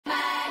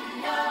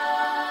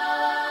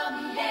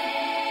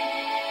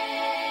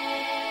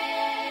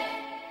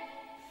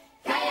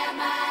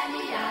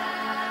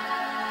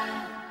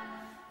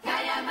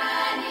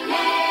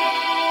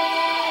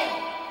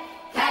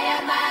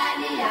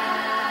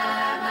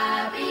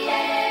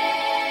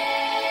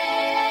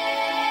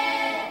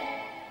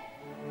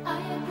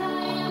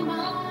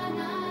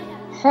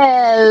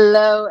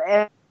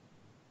Hello,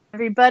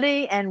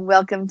 everybody, and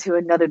welcome to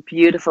another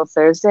beautiful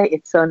Thursday.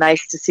 It's so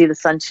nice to see the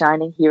sun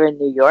shining here in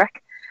New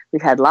York.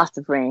 We've had lots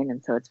of rain,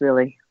 and so it's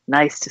really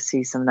nice to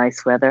see some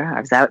nice weather.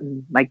 I was out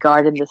in my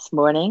garden this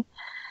morning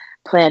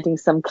planting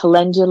some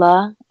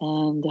calendula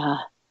and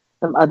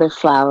some other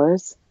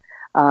flowers,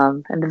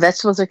 and the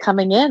vegetables are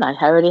coming in. I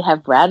already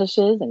have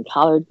radishes and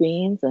collard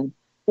greens, and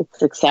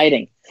it's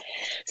exciting.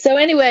 So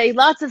anyway,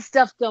 lots of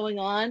stuff going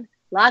on,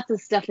 lots of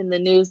stuff in the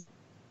news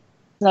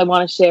I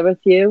want to share with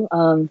you.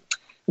 Of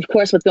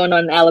course, what's going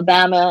on in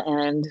Alabama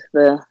and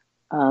the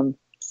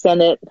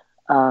Senate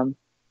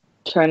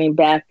turning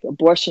back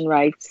abortion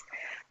rights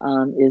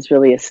is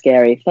really a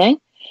scary thing.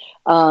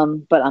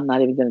 But I'm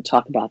not even going to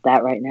talk about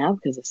that right now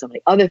because there's so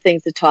many other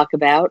things to talk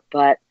about.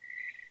 But,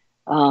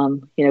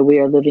 we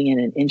are living in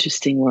an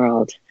interesting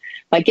world.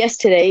 My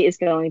guest today is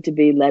going to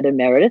be Leda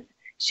Meredith.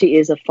 She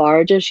is a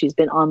forager. She's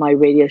been on my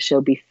radio show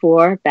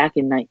before, back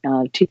in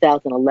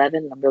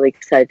 2011. I'm really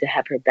excited to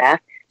have her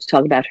back to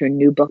talk about her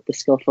new book, The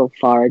Skillful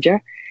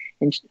Forager.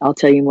 And I'll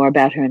tell you more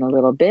about her in a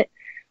little bit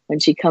when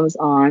she comes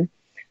on.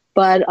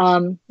 But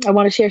I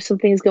want to share some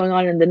things going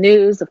on in the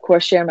news, of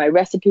course, share my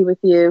recipe with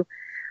you,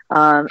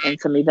 and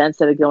some events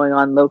that are going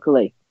on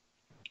locally.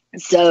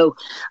 So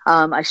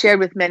I shared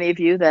with many of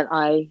you that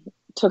I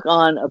took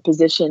on a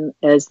position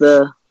as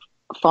the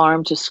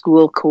farm to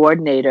school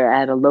coordinator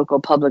at a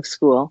local public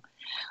school.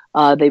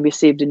 They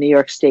received a New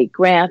York State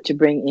grant to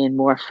bring in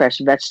more fresh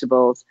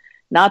vegetables,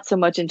 not so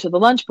much into the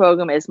lunch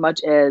program as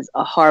much as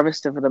a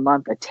harvest of the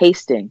month, a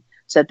tasting,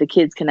 so that the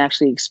kids can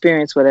actually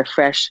experience what a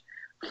fresh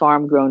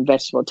farm-grown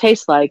vegetable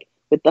tastes like,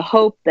 with the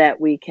hope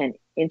that we can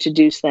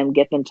introduce them,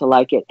 get them to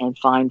like it, and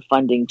find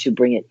funding to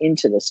bring it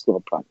into the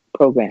school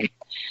program.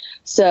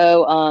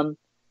 So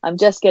I'm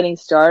just getting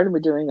started. We're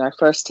doing our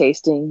first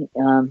tasting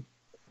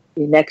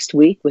next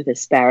week with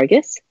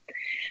asparagus.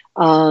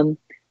 But,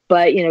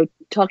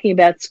 talking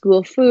about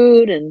school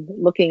food and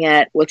looking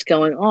at what's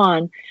going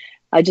on,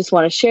 I just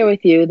want to share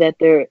with you that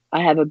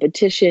I have a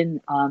petition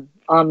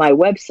on my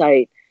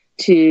website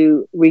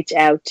to reach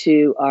out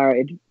to our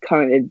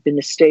current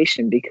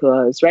administration,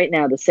 because right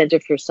now the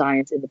Center for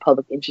Science in the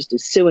Public Interest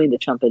is suing the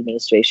Trump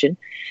administration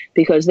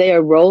because they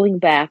are rolling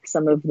back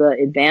some of the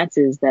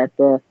advances that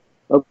the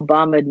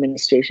Obama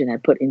administration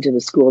had put into the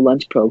school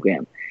lunch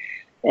program.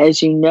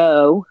 As you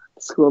know,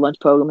 the school lunch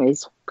program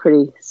is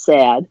pretty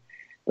sad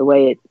the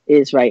way it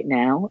is right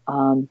now.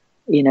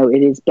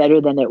 It is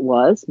better than it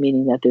was,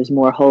 meaning that there's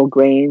more whole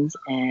grains,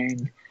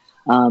 and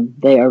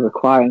they are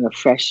requiring a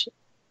fresh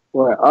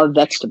or a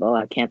vegetable,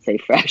 I can't say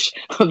fresh,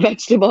 a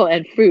vegetable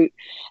and fruit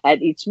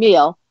at each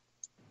meal.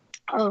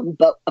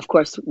 But of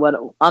course, what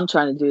I'm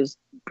trying to do is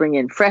bring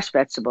in fresh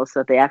vegetables so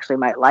that they actually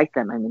might like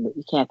them. I mean,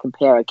 you can't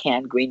compare a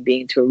canned green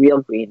bean to a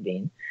real green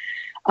bean.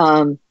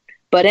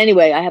 But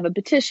anyway, I have a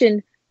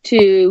petition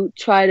to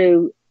try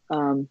to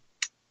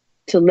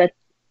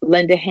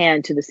lend a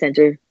hand to the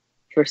Center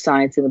for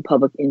Science in the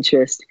Public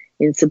Interest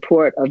in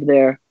support of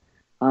their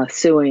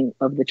suing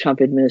of the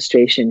Trump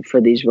administration for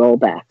these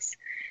rollbacks.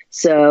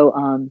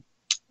 So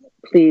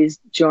please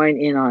join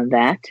in on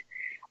that.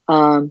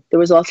 There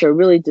was also a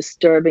really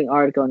disturbing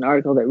article, an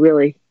article that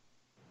really,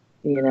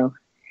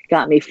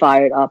 got me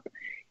fired up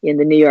in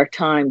the New York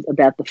Times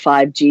about the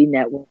 5G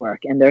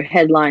network. And their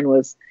headline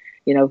was,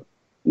 your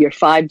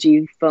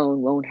 5G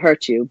phone won't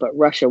hurt you, but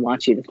Russia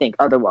wants you to think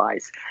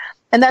otherwise.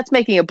 And that's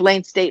making a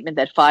blatant statement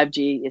that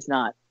 5G is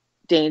not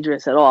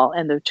dangerous at all.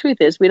 And the truth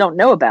is, we don't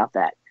know about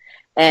that.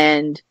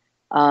 And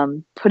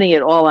putting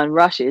it all on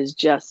Russia is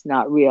just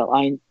not real.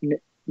 I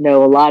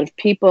know a lot of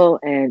people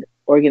and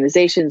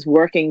organizations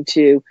working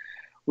to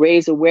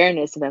raise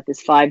awareness about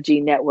this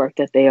 5G network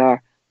that they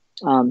are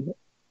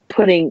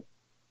putting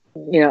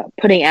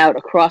out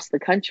across the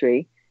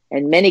country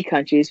and many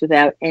countries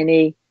without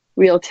any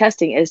real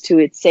testing as to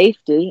its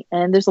safety.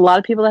 And there's a lot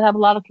of people that have a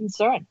lot of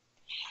concern.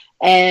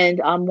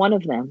 And I'm one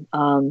of them.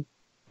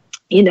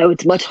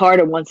 It's much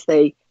harder once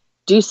they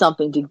do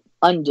something to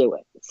undo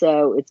it.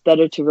 So it's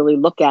better to really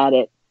look at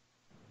it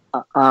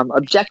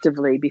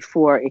objectively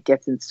before it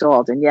gets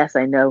installed. And yes,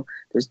 I know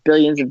there's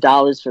billions of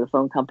dollars for the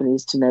phone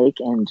companies to make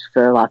and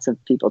for lots of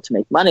people to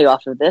make money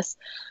off of this.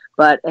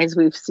 But as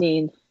we've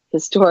seen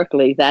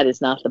historically, that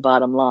is not the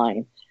bottom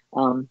line.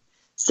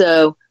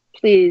 So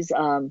please,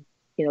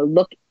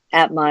 look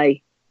at my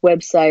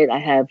website. I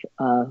have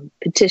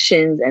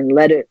petitions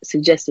and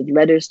suggested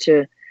letters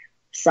to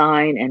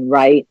sign and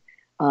write.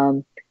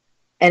 And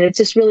it's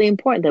just really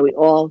important that we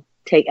all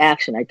take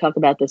action. I talk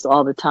about this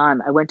all the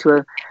time. I went to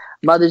a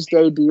Mother's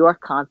Day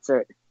Bjork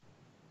concert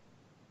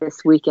this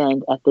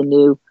weekend at the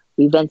new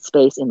event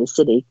space in the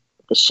city,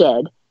 the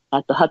Shed,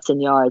 at the Hudson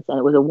Yards. And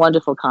it was a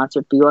wonderful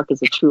concert. Bjork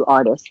is a true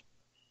artist.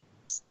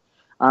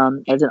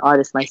 As an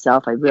artist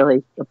myself, I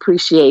really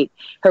appreciate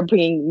her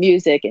bringing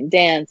music and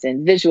dance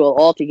and visual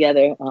all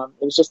together. It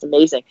was just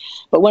amazing.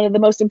 But one of the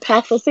most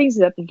impactful things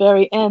is at the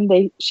very end,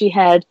 she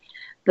had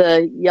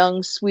the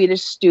young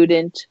Swedish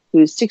student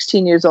who's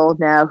 16 years old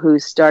now, who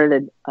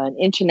started an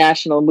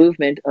international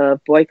movement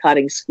of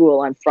boycotting school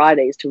on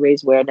Fridays to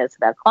raise awareness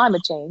about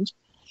climate change.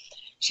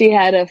 she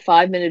had a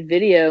 5-minute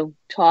video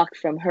talk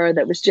from her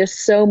that was just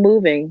so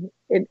moving.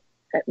 It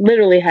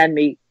literally had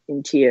me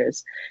in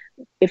tears.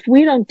 If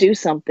we don't do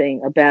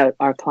something about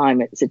our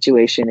climate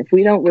situation, if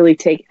we don't really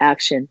take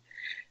action,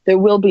 there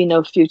will be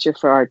no future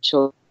for our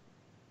children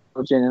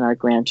and our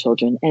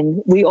grandchildren.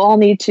 And we all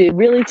need to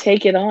really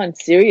take it on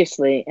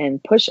seriously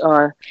and push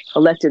our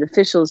elected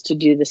officials to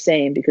do the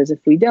same, because if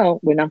we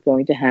don't, we're not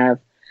going to have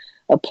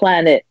a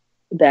planet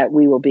that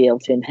we will be able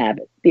to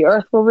inhabit. The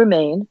Earth will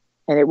remain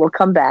and it will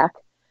come back,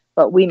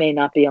 but we may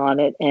not be on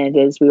it. And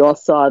as we all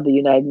saw, the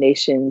United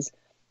Nations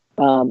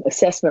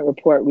assessment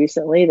report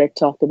recently that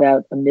talked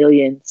about 1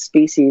 million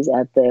species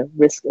at the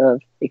risk of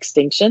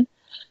extinction,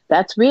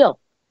 that's real.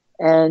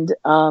 And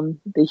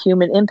the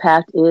human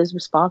impact is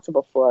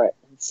responsible for it.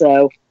 And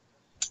so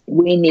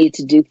we need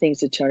to do things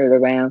to turn it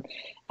around.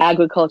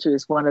 Agriculture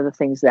is one of the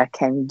things that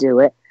can do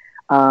it,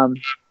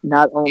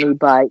 not only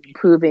by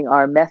improving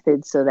our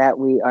methods so that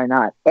we are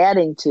not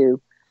adding to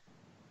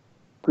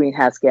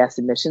greenhouse gas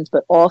emissions,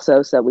 but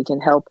also so that we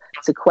can help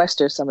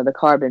sequester some of the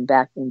carbon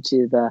back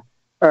into the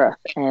earth.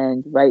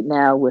 And right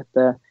now, with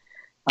the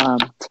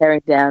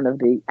tearing down of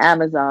the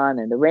Amazon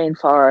and the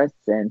rainforests,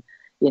 and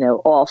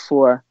all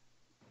for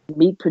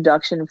meat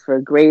production,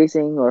 for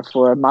grazing, or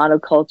for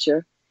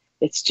monoculture,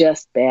 it's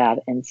just bad.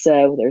 And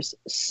so there's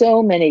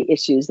so many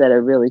issues that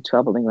are really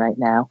troubling right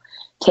now.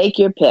 Take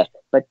your pick,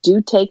 but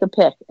do take a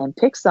pick and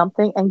pick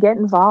something and get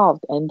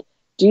involved and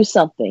do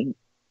something.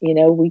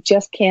 We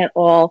just can't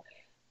all,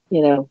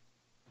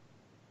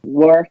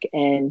 work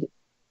and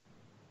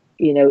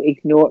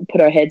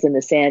put our heads in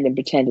the sand and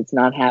pretend it's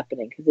not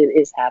happening, because it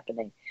is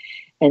happening.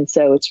 And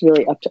so it's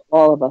really up to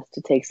all of us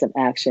to take some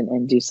action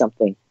and do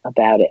something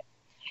about it.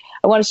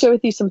 I want to share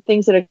with you some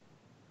things that are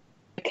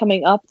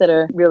coming up that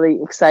are really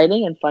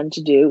exciting and fun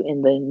to do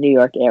in the New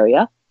York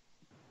area.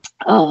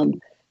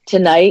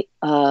 Tonight,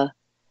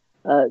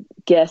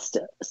 guest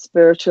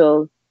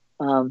spiritual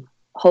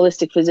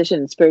holistic physician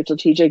and spiritual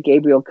teacher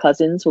Gabriel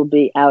Cousins will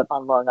be out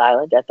on Long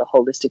Island at the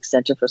Holistic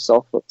Center for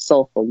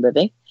Soulful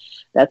Living.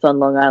 That's on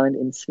Long Island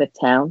in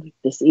Smithtown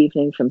this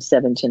evening from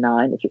 7 to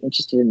 9, if you're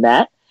interested in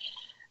that.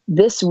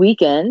 This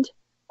weekend,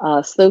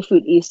 Slow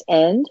Food East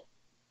End,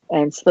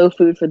 and Slow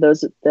Food, for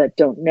those that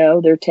don't know,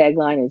 their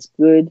tagline is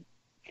good,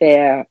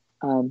 fair,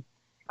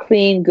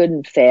 clean, good,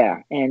 and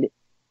fair. And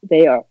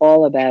they are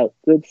all about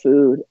good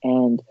food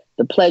and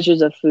the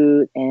pleasures of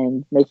food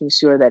and making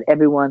sure that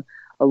everyone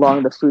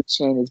along the food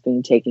chain is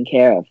being taken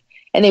care of.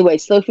 Anyway,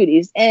 Slow Food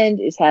East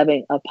End is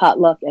having a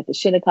potluck at the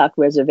Shinnecock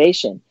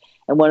Reservation.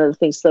 And one of the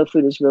things Slow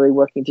Food is really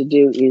working to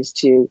do is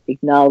to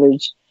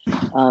acknowledge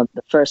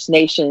the First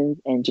Nations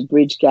and to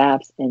bridge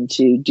gaps and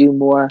to do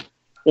more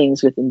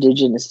things with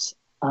Indigenous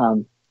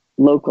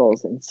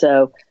locals. And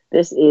so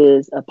this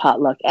is a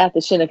potluck at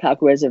the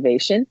Shinnecock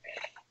Reservation,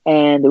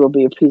 and there will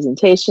be a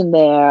presentation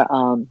there.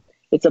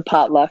 It's a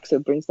potluck, so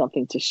bring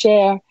something to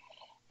share.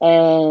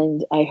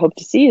 And I hope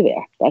to see you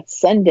there. That's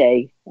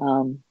Sunday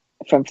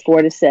from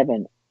 4 to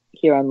 7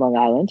 here on Long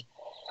Island.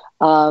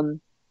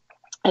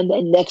 And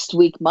then next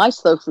week, my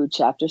Slow Food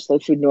chapter, Slow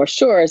Food North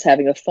Shore, is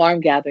having a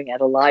farm gathering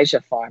at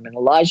Elijah Farm. And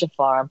Elijah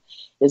Farm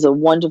is a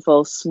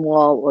wonderful,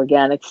 small,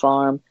 organic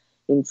farm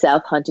in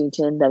South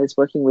Huntington that is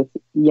working with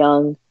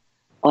young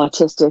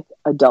autistic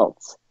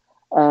adults.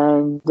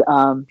 And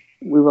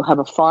we will have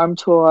a farm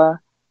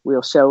tour.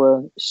 We'll show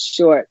a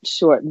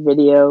short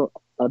video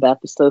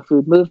about the slow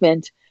food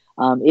movement.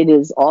 It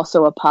is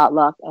also a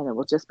potluck, and it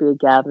will just be a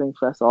gathering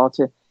for us all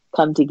to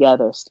come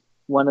together.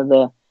 One of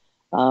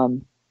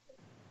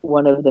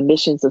the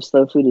missions of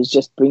Slow Food is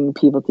just bringing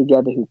people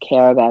together who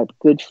care about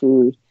good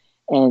food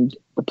and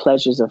the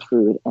pleasures of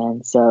food.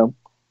 And so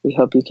we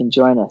hope you can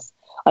join us.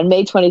 On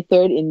May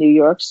 23rd in New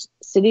York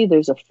City,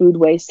 there's a food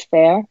waste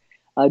fair.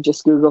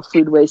 Just Google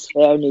Food Waste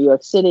Fair New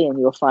York City, and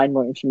you'll find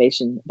more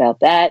information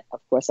about that.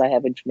 Of course, I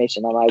have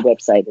information on my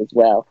website as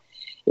well,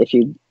 if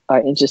you are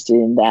interested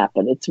in that.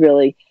 But it's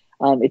really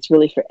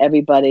for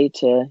everybody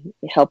to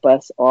help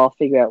us all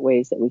figure out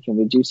ways that we can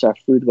reduce our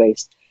food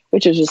waste,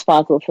 which is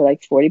responsible for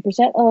like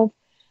 40% of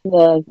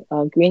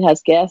the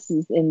greenhouse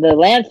gases in the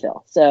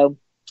landfill. So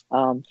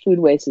food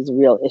waste is a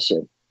real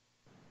issue.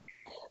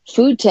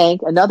 Food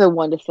Tank, another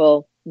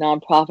wonderful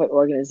nonprofit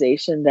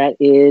organization that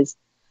is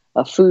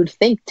a food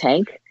think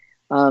tank,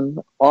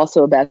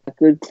 also about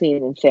good, clean,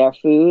 and fair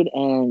food.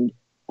 And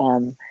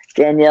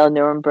Danielle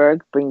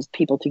Nuremberg brings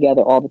people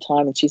together all the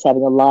time, and she's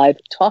having a live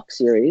talk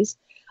series.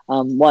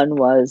 One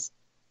was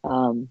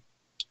not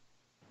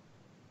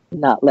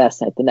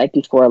last night, the night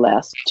before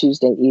last,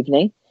 Tuesday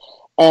evening.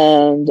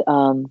 And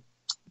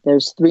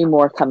there's 3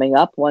 more coming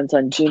up. One's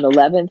on June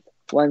 11th,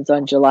 one's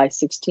on July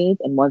 16th,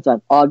 and one's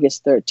on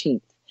August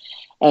 13th.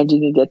 And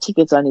you can get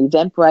tickets on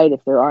Eventbrite.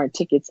 If there aren't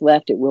tickets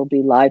left, it will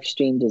be live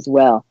streamed as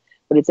well.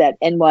 But it's at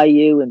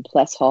NYU in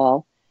Pless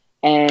Hall.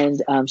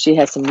 And she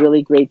has some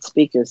really great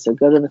speakers. So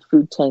go to the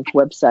Food Tank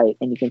website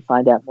and you can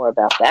find out more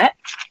about that.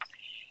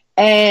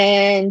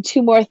 And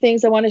 2 more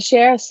things I want to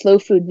share. Slow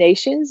Food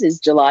Nations is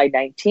July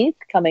 19th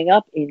coming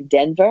up in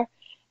Denver.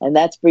 And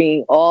that's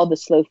bringing all the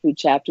slow food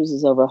chapters.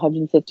 There's over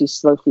 150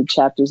 slow food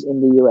chapters in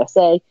the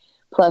USA,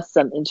 plus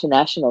some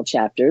international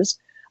chapters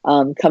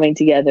coming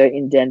together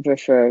in Denver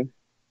for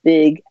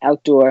big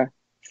outdoor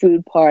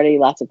food party,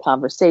 lots of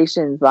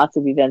conversations, lots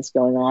of events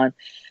going on.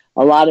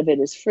 A lot of it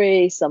is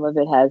free. Some of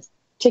it has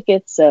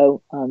tickets.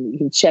 So you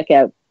can check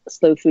out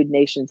Slow Food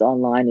Nations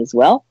online as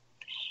well.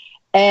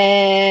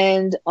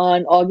 And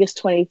on August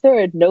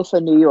 23rd,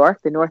 NOFA New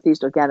York, the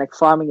Northeast Organic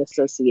Farming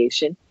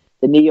Association,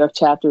 the New York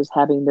chapter is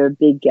having their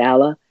big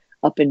gala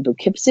up in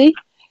Poughkeepsie.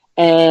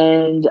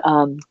 And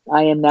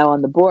I am now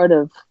on the board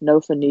of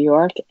NOFA New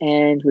York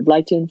and would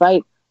like to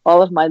invite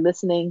all of my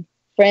listening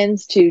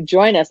friends to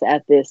join us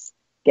at this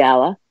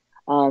gala.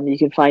 You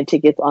can find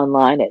tickets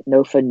online at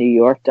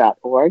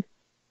nofanewyork.org.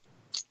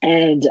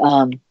 And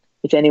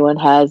if anyone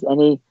has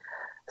any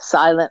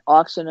silent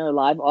auction or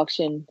live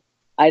auction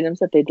items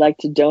that they'd like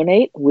to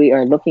donate, we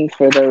are looking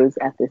for those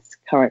at this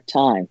current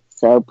time.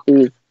 So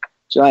please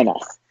join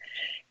us.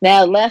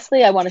 Now,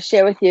 lastly, I want to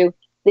share with you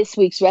this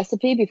week's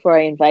recipe before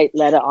I invite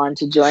Leda on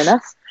to join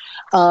us.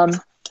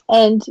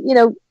 And, you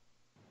know,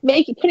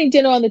 putting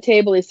dinner on the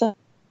table is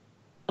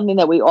something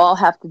that we all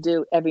have to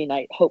do every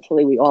night.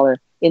 Hopefully we all are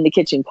in the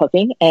kitchen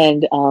cooking.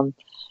 And,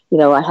 you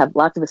know, I have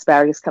lots of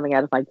asparagus coming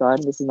out of my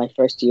garden. This is my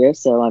first year,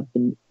 so I've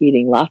been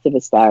eating lots of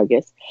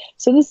asparagus.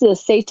 So this is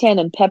a seitan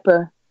and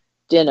pepper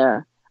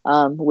dinner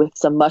with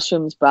some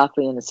mushrooms,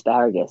 broccoli, and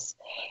asparagus.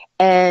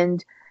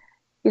 And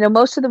you know,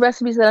 most of the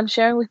recipes that I'm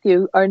sharing with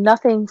you are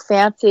nothing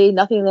fancy,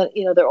 nothing that,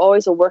 you know, they're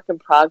always a work in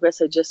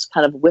progress. I just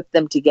kind of whip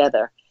them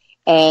together.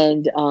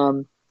 And,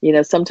 you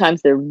know,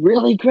 sometimes they're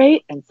really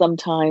great and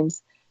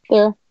sometimes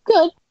they're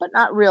good, but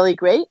not really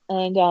great.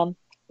 And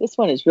this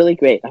one is really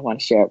great. I want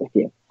to share it with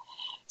you.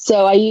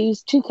 So I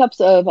used 2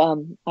 cups of,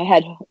 I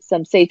had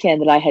some seitan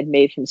that I had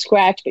made from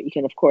scratch, but you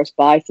can, of course,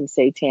 buy some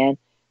seitan.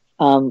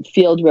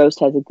 Field Roast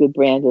has a good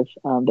brand of,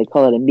 they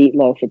call it a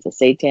meatloaf. It's a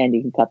seitan.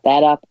 You can cut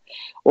that up.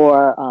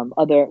 Or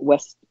other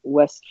West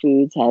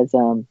Foods has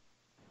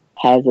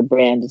a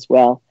brand as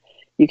well.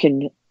 You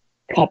can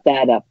cut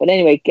that up. But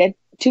anyway, get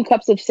 2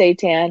 cups of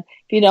seitan.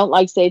 If you don't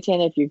like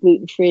seitan, if you're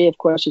gluten-free, of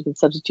course, you can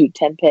substitute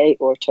tempeh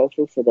or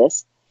tofu for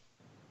this.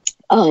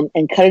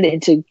 And cut it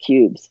into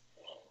cubes.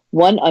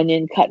 1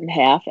 onion cut in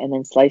half and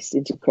then sliced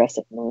into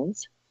crescent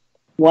moons.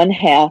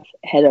 1/2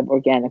 head of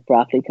organic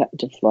broccoli cut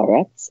into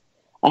florets.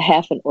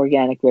 1/2 an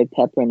organic red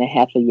pepper and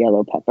 1/2 a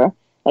yellow pepper.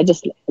 I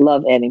just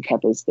love adding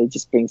peppers. They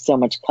just bring so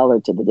much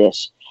color to the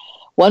dish.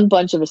 1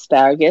 bunch of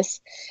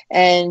asparagus.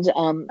 And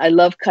I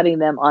love cutting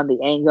them on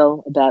the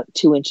angle, about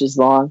 2 inches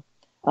long.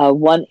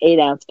 1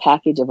 8-ounce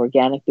package of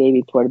organic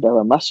baby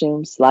portobello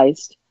mushrooms,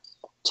 sliced.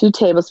 2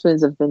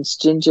 tablespoons of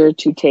minced ginger.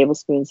 2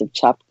 tablespoons of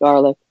chopped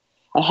garlic.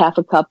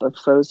 1/2 cup of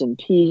frozen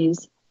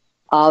peas.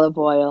 Olive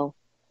oil.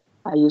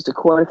 I used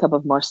 1/4 cup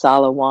of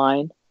Marsala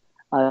wine.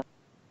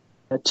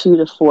 2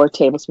 to 4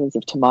 tablespoons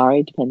of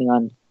tamari, depending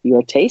on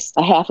your taste.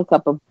 1/2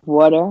 cup of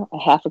water.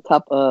 1/2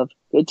 cup of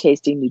good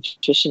tasting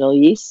nutritional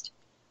yeast.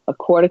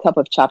 1/4 cup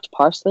of chopped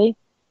parsley.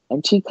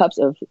 And 2 cups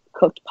of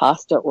cooked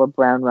pasta or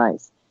brown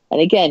rice. And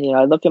again, you know,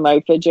 I looked in my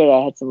refrigerator.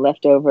 I had some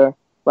leftover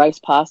rice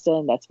pasta,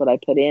 and that's what I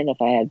put in. If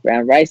I had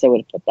brown rice, I would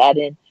have put that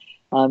in.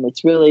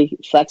 It's really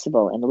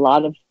flexible. And a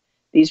lot of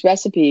these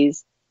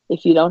recipes,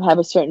 if you don't have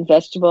a certain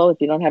vegetable, if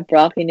you don't have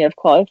broccoli and you have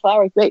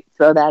cauliflower, great,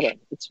 throw that in.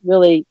 It's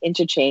really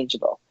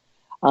interchangeable.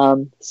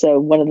 So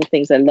one of the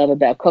things I love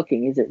about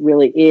cooking is it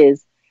really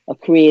is a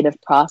creative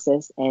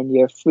process, and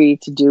you're free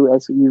to do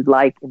as you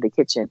like in the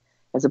kitchen,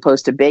 as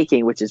opposed to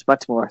baking, which is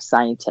much more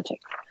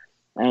scientific.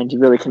 And you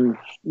really can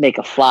make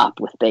a flop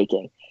with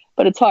baking.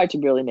 But it's hard to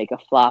really make a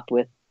flop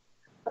with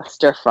a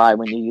stir fry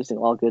when you're using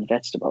all good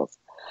vegetables.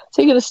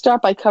 So you're going to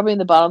start by covering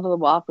the bottom of the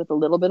wok with a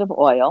little bit of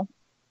oil.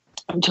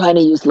 I'm trying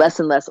to use less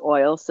and less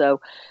oil.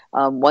 So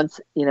once,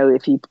 you know,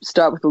 if you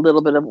start with a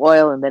little bit of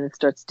oil and then it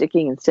starts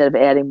sticking, instead of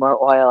adding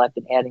more oil, I've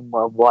been adding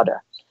more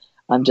water.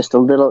 Just a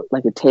little,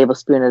 like a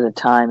tablespoon at a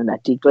time, and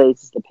that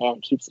deglazes the pan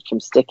and keeps it from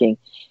sticking.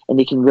 And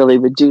you can really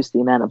reduce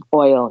the amount of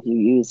oil you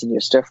use in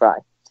your stir fry.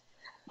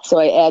 So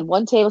I add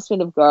 1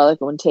 tablespoon of garlic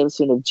and 1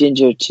 tablespoon of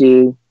ginger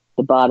to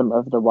the bottom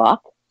of the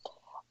wok.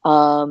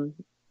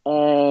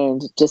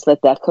 And just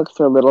let that cook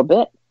for a little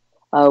bit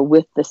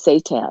with the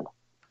seitan.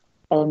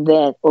 And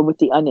then, or with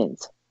the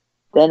onions.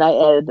 Then I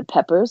added the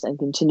peppers and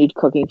continued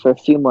cooking for a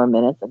few more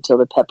minutes until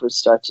the peppers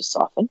start to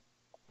soften.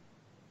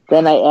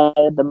 Then I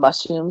added the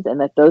mushrooms and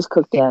let those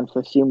cook down for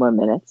a few more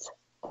minutes.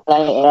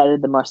 Then I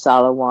added the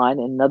Marsala wine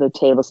and another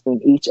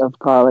tablespoon each of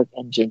garlic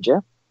and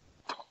ginger.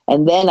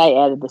 And then I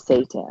added the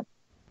seitan.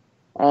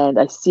 And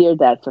I seared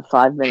that for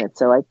 5 minutes.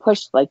 So I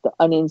pushed like the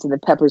onions and the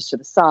peppers to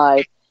the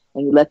side,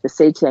 and you let the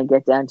seitan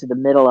get down to the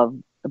middle of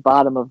the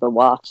bottom of the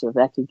wok so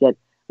that could get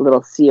a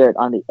little seared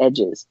on the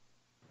edges.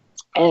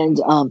 And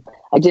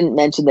I didn't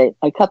mention that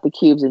I cut the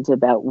cubes into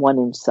about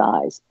 1-inch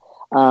size,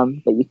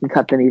 but you can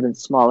cut them even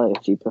smaller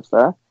if you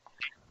prefer.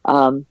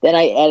 Then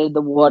I added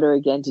the water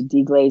again to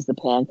deglaze the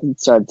pan because it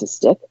started to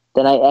stick.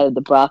 Then I added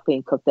the broccoli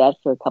and cooked that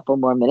for a couple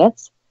more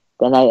minutes.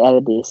 Then I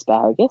added the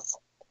asparagus.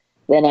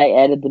 Then I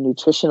added the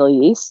nutritional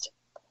yeast.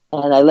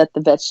 and I let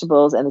the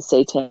vegetables and the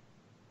seitan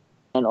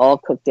all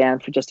cook down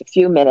for just a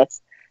few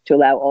minutes to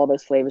allow all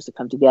those flavors to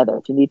come together.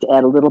 If you need to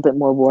add a little bit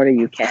more water,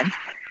 you can.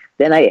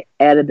 Then I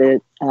added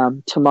the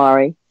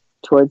tamari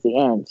towards the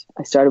end.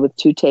 I started with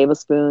 2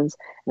 tablespoons,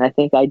 and I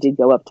think I did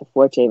go up to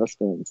 4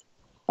 tablespoons.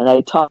 And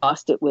I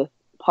tossed it with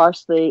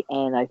parsley,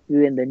 and I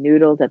threw in the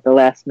noodles at the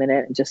last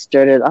minute and just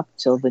stirred it up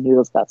until the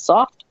noodles got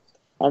soft.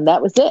 And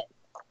that was it.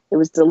 It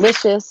was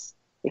delicious.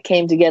 It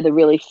came together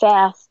really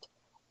fast,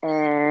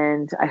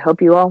 and I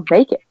hope you all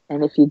make it.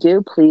 And if you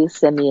do, please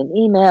send me an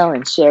email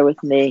and share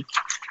with me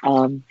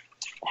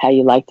how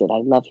you liked it. I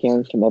love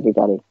hearing from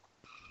everybody.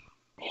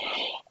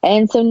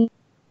 And so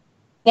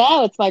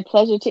now it's my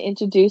pleasure to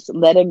introduce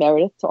Leda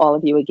Meredith to all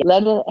of you again.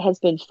 Leda has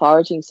been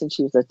foraging since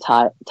she was a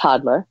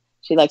toddler.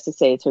 She likes to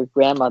say it's her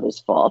grandmother's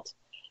fault.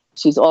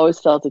 She's always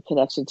felt a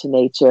connection to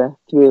nature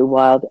through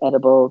wild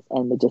edibles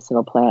and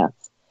medicinal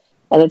plants.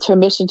 And it's her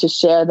mission to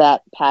share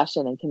that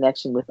passion and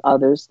connection with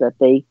others, that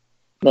they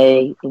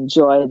may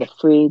enjoy the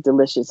free,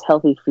 delicious,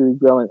 healthy food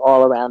growing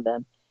all around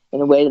them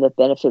in a way that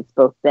benefits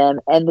both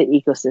them and the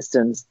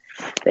ecosystems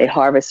they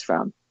harvest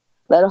from.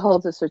 Leda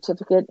holds a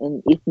certificate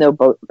in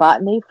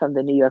Ethnobotany from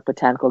the New York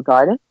Botanical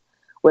Garden,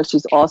 where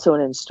she's also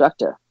an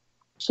instructor.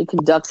 She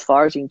conducts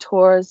foraging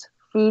tours,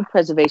 food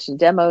preservation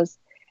demos,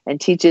 and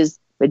teaches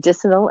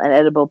medicinal and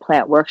edible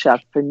plant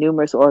workshops for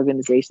numerous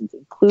organizations,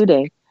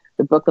 including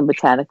the Brooklyn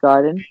Botanic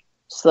Garden,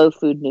 Slow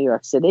Food New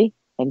York City,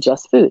 and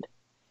Just Food.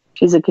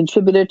 She's a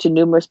contributor to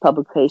numerous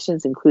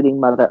publications, including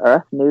Mother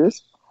Earth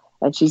News,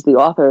 and she's the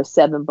author of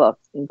 7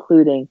 books,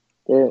 including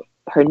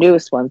her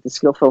newest ones, The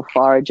Skillful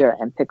Forager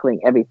and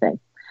Pickling Everything.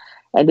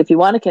 And if you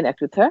want to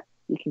connect with her,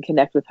 you can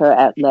connect with her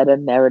at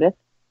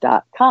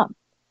ledameredith.com.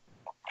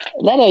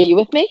 Leda, are you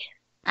with me?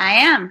 I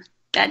am.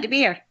 Glad to be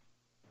here.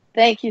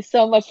 Thank you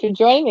so much for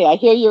joining me. I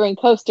hear you're in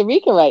Costa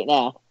Rica right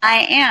now.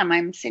 I am.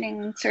 I'm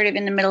sitting sort of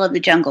in the middle of the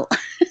jungle.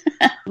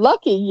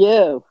 Lucky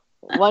you.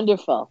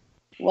 Wonderful.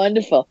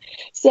 Wonderful.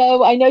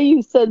 So I know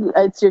you said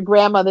it's your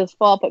grandmother's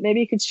fault, but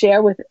maybe you could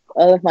share with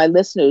all of my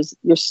listeners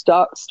your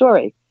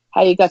story,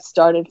 how you got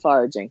started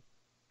foraging.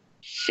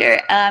 Sure.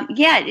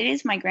 Yeah, it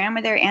is my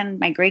grandmother and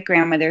my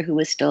great-grandmother who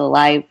was still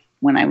alive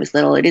when I was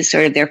little. It is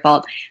sort of their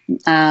fault.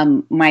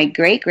 My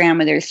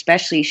great-grandmother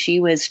especially,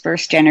 she was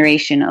first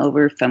generation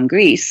over from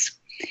Greece.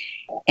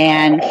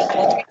 And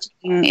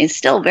foraging is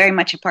still very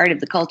much a part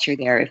of the culture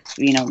there. If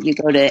you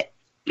go to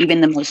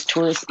even the most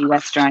touristy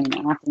restaurant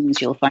in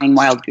Athens, you'll find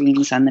wild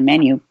greens on the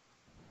menu.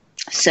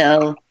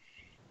 So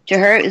to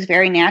her, it was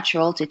very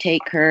natural to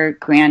take her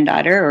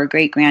granddaughter or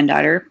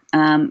great-granddaughter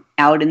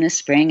out in the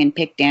spring and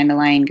pick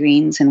dandelion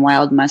greens and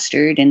wild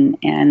mustard.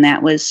 And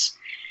that was,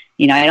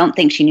 I don't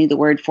think she knew the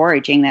word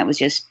foraging. That was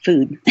just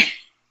food.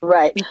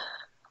 Right.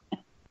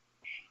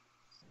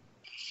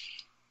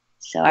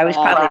 So I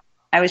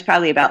was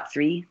probably about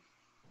 3,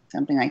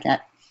 something like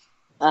that.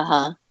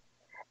 Uh-huh.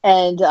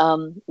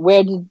 And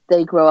where did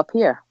they grow up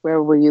here?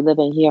 Where were you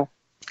living here?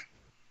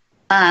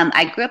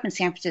 I grew up in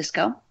San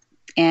Francisco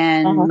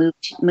and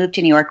moved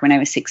to New York when I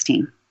was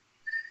 16.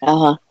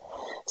 Uh-huh.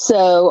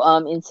 So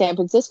in San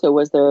Francisco,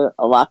 was there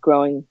a lot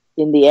growing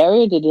in the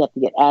area? Or did you have to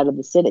get out of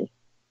the city?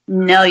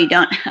 No, you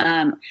don't.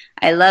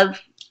 I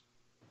love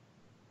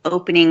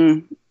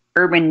opening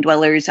urban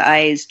dwellers'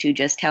 eyes to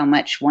just how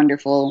much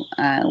wonderful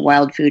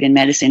wild food and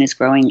medicine is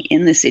growing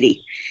in the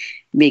city,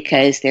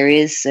 because there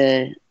is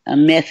a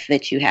myth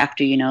that you have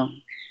to,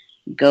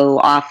 go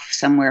off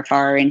somewhere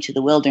far into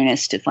the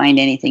wilderness to find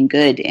anything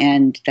good.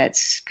 And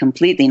that's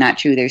completely not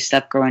true. There's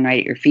stuff growing right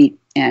at your feet.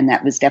 And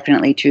that was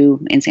definitely true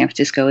in San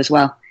Francisco as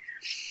well.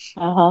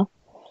 Uh-huh.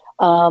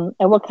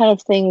 And what kind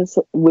of things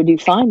would you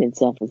find in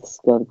San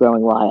Francisco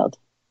growing wild?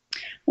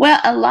 Well,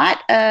 a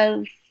lot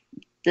of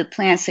the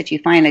plants that you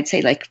find, I'd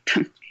say like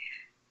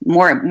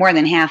more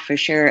than half for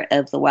sure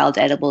of the wild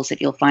edibles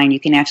that you'll find, you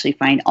can actually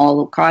find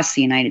all across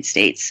the United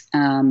States.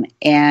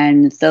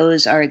 And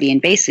those are the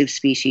invasive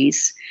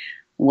species,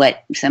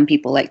 what some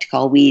people like to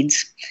call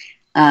weeds.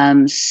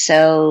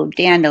 So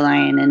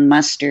dandelion and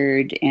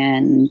mustard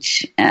and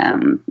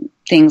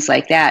things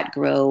like that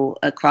grow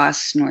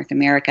across North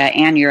America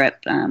and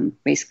Europe,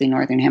 basically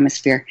Northern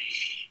Hemisphere.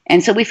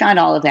 And so we found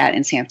all of that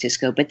in San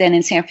Francisco. But then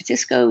in San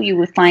Francisco, you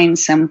would find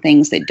some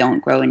things that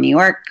don't grow in New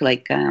York,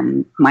 like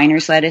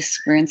miner's lettuce,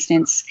 for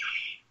instance,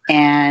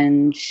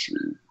 and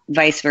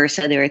vice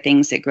versa. There are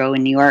things that grow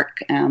in New York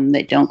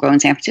that don't grow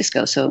in San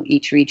Francisco. So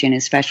each region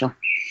is special.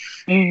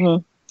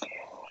 Mm-hmm.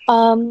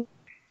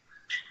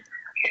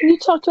 Can you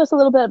talk to us a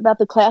little bit about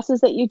the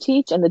classes that you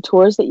teach and the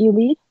tours that you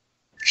lead?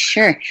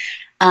 Sure.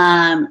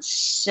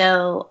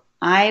 So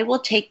I will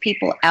take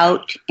people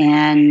out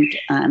and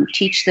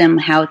teach them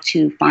how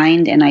to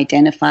find and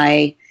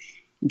identify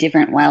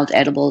different wild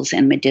edibles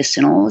and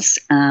medicinals.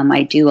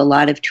 I do a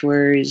lot of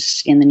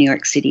tours in the New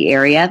York City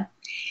area.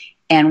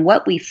 And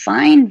what we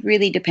find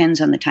really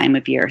depends on the time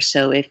of year.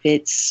 So if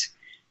it's,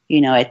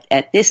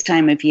 at this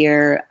time of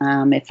year,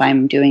 if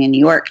I'm doing a New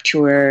York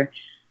tour,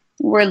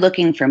 we're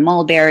looking for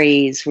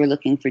mulberries, we're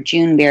looking for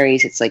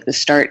Juneberries. It's like the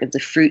start of the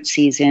fruit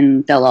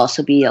season. There'll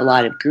also be a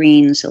lot of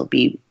greens. There'll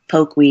be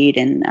pokeweed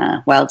and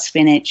wild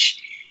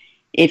spinach.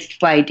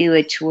 If I do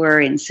a tour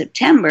in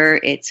September,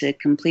 it's a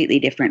completely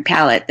different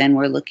palette. Then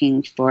we're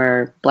looking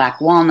for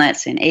black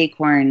walnuts and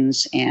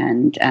acorns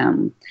and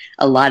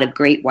a lot of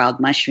great wild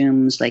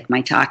mushrooms like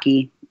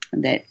maitake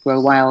that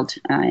grow wild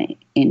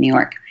in New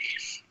York.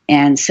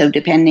 And so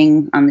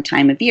depending on the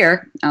time of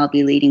year, I'll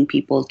be leading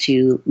people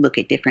to look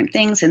at different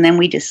things. And then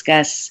we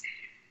discuss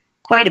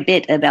quite a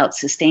bit about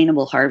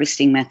sustainable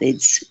harvesting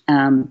methods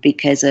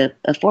because a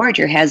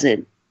forager has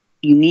a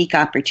unique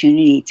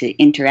opportunity to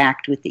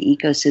interact with the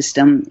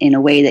ecosystem in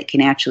a way that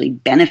can actually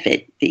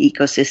benefit the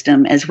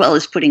ecosystem, as well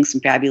as putting some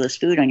fabulous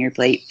food on your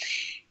plate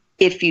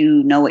if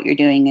you know what you're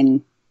doing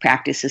and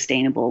practice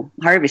sustainable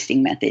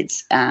harvesting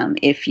methods.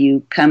 If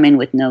you come in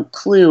with no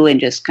clue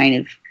and just kind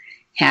of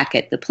hack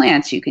at the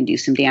plants, you can do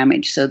some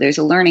damage. So there's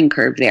a learning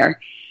curve there.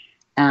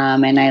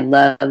 And I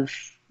love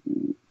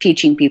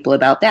teaching people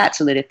about that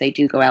so that if they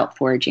do go out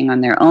foraging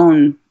on their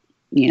own,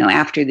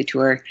 after the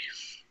tour,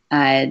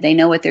 they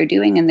know what they're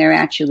doing and they're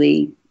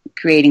actually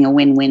creating a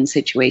win-win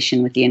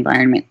situation with the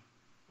environment.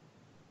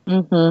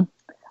 Mm-hmm.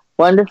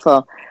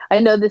 Wonderful. I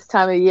know this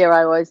time of year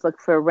I always look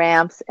for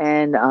ramps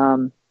and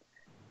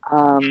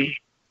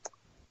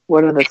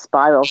what are the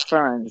spiral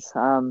ferns?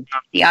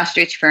 The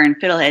ostrich fern,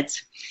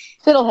 fiddleheads.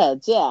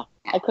 Fiddleheads, yeah.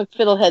 I cooked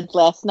fiddleheads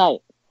last night.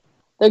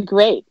 They're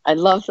great. I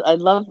love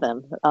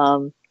them.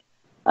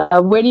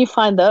 Where do you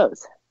find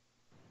those?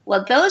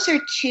 Well, those are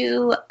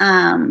two,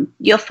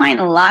 you'll find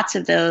lots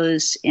of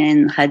those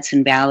in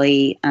Hudson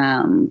Valley,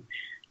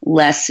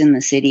 less in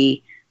the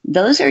city.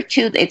 Those are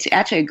two, it's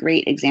actually a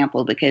great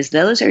example because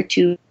those are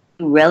two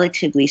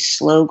relatively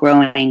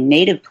slow-growing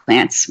native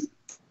plants.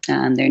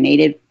 They're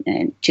native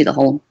to the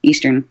whole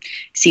eastern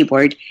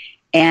seaboard.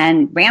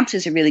 And ramps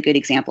is a really good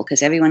example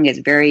because everyone gets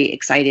very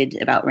excited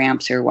about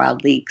ramps or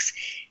wild leeks.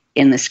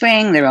 In the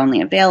spring, they're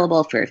only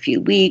available for a few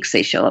weeks.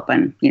 They show up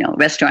on,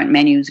 restaurant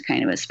menus,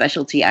 kind of a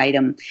specialty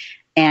item.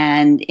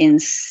 And in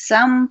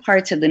some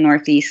parts of the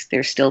Northeast,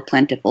 they're still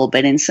plentiful.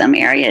 But in some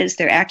areas,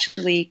 they're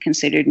actually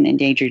considered an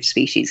endangered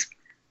species.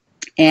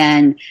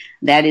 And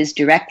that is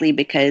directly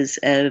because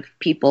of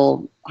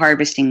people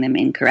harvesting them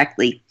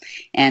incorrectly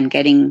and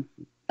getting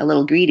a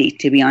little greedy,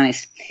 to be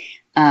honest.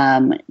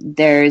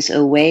 There's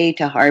a way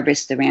to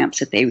harvest the ramps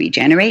that they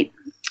regenerate,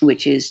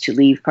 which is to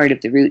leave part of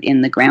the root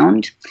in the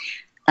ground.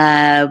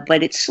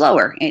 But it's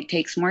slower. It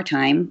takes more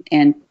time.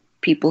 And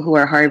people who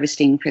are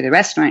harvesting for the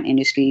restaurant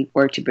industry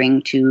or to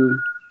bring to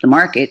the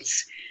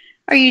markets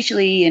are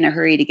usually in a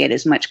hurry to get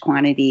as much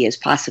quantity as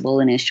possible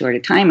in as short a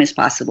time as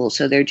possible.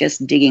 So they're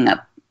just digging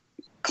up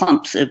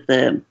clumps of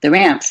the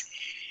ramps.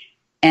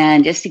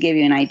 And just to give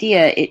you an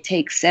idea, it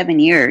takes 7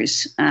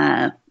 years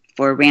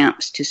for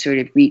ramps to sort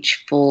of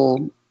reach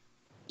full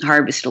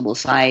harvestable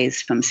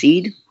size from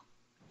seed.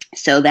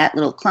 So that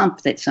little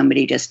clump that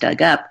somebody just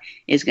dug up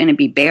is going to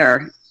be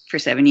bare for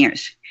 7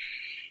 years.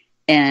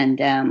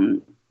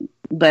 And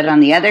but on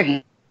the other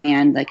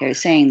hand, like I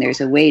was saying,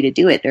 there's a way to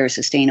do it. There are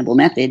sustainable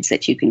methods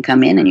that you can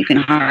come in and you can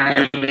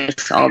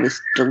harvest all this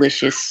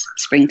delicious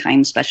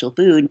springtime special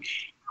food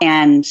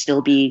and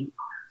still be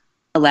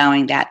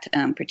allowing that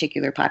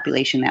particular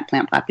population, that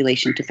plant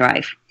population, to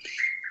thrive.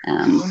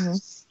 Mm-hmm.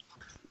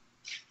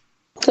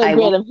 So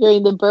great. I'm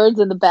hearing the birds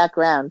in the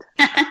background.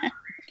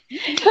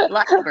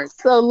 Lots of birds.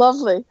 So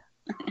lovely.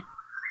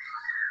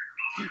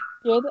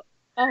 Oh,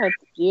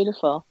 it's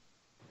beautiful.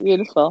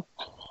 Beautiful.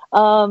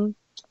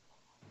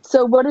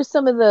 So what are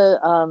some of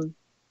the,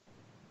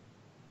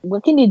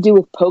 what can you do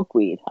with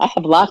pokeweed? I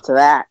have lots of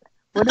that.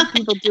 What do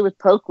people do with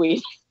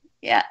pokeweed?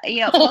 Yeah,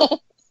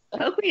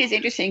 pokeweed is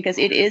interesting because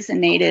it is a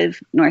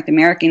native North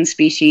American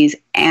species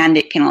and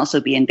it can also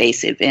be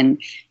invasive.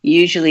 And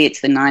usually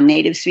it's the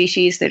non-native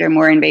species that are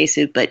more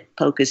invasive, but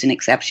poke is an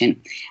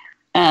exception.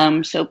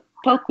 So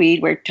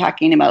pokeweed, we're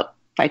talking about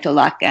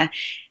Phytolacca,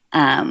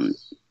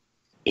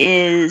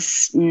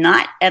 is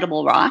not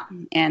edible raw,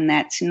 and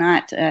that's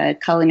not a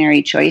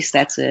culinary choice.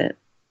 That's a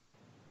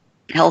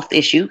health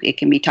issue. It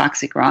can be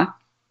toxic raw.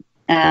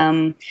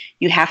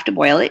 You have to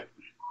boil it,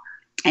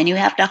 and you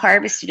have to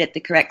harvest it at the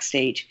correct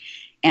stage.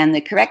 And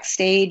the correct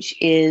stage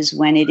is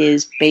when it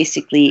is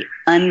basically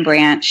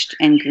unbranched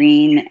and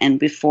green and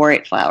before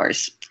it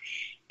flowers.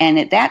 And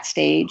at that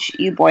stage,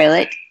 you boil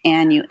it,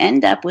 and you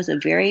end up with a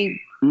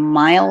very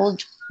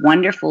mild,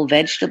 wonderful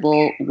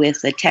vegetable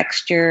with a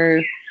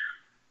texture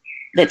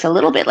that's a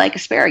little bit like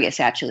asparagus,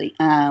 actually.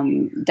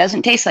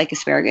 Doesn't taste like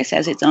asparagus,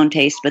 has its own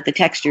taste, but the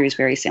texture is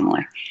very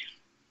similar.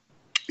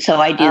 So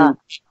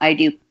I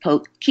do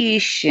poke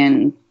quiche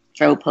and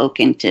throw poke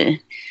into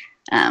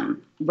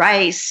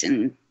rice,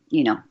 and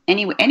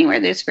anywhere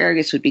the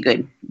asparagus would be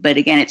good. But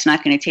again, it's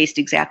not going to taste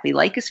exactly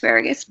like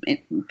asparagus,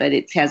 but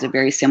it has a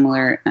very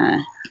similar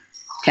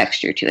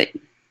texture to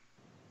it.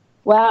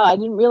 Wow, I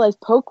didn't realize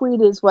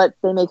pokeweed is what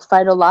they make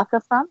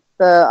Phytolacca from,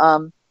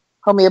 the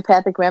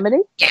homeopathic remedy?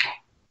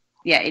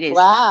 Yeah, it is.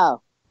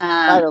 Wow.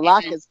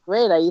 Phytolacca is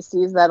great. I used to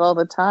use that all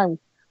the time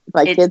with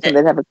my kids, and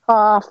they'd have a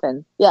cough,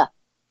 and yeah.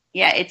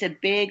 Yeah, it's a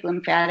big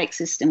lymphatic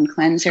system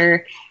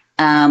cleanser.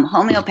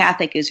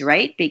 Homeopathic is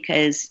right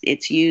because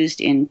it's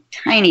used in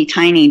tiny,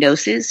 tiny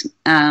doses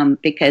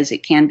because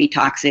it can be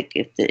toxic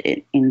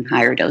in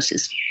higher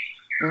doses.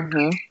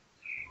 Mm-hmm.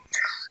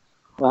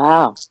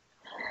 Wow.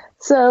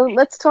 So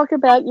let's talk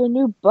about your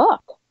new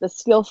book, The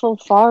Skillful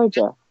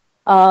Forager.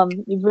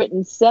 You've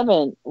written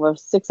 7 or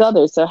 6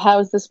 others. So how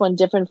is this one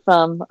different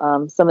from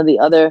some of the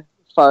other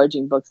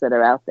foraging books that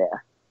are out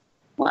there?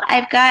 Well,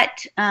 I've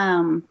got,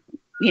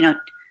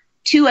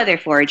 2 other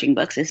foraging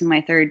books. This is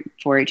my 3rd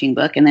foraging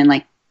book. And then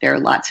there are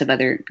lots of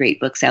other great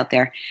books out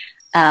there.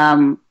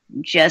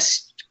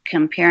 Just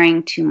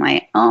comparing to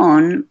my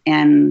own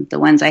and the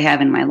ones I have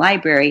in my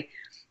library,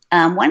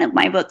 one of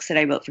my books that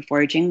I wrote for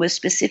foraging was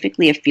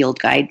specifically a field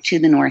guide to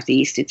the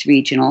Northeast. It's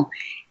regional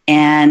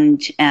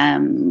and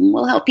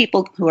will help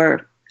people who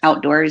are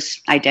outdoors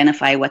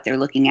identify what they're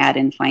looking at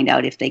and find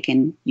out if they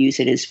can use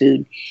it as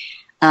food.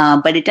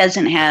 But it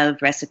doesn't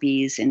have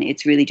recipes, and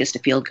it's really just a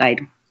field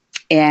guide.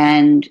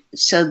 And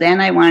so then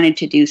I wanted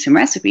to do some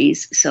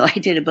recipes. So I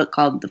did a book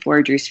called The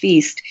Forager's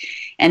Feast.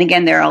 And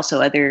again, there are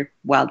also other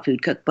wild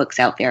food cookbooks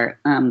out there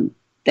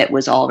that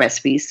was all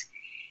recipes.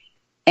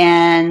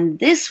 And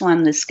this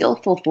one, The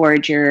Skillful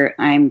Forager,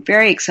 I'm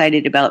very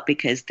excited about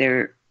because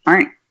there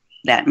aren't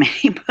that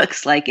many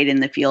books like it in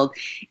the field.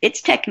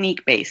 It's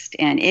technique-based,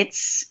 and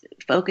it's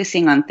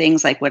focusing on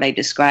things like what I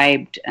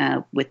described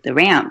with the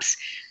ramps,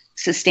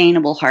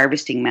 sustainable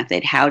harvesting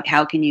method.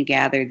 How can you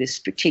gather this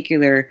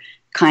particular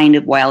kind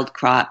of wild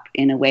crop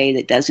in a way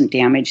that doesn't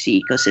damage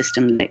the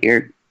ecosystem that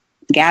you're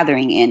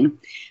gathering in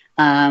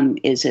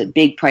is a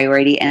big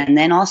priority. And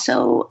then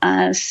also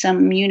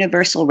some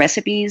universal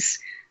recipes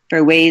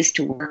for ways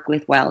to work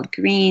with wild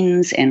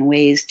greens and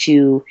ways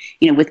to,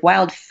 with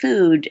wild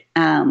food,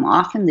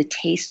 often the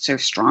tastes are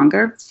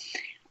stronger,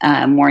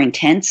 more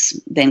intense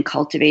than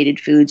cultivated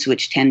foods,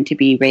 which tend to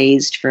be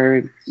raised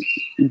for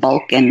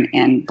bulk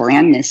and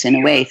blandness in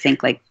a way.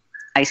 Think like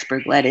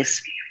iceberg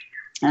lettuce.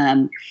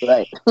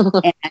 Right.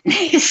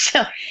 And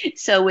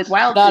so with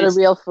wild not foods, a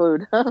real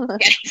food. Yeah,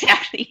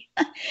 exactly.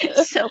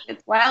 So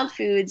with wild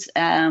foods,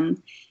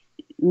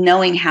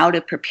 knowing how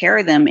to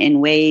prepare them in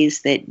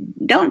ways that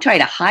don't try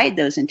to hide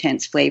those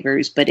intense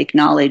flavors, but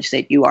acknowledge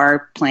that you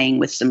are playing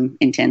with some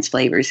intense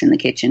flavors in the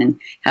kitchen and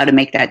how to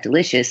make that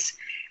delicious.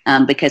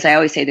 Because I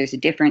always say there's a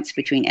difference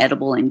between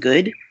edible and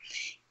good.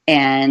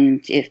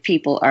 And if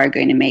people are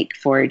going to make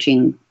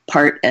foraging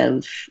part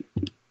of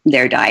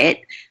their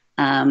diet,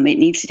 it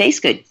needs to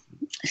taste good.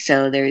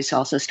 So there's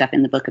also stuff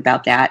in the book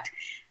about that.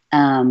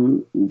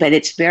 But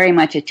it's very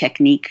much a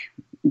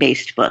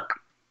technique-based book.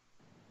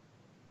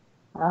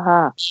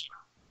 Uh-huh.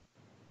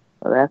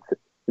 Well,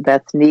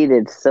 that's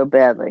needed so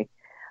badly.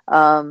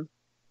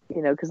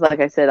 Because like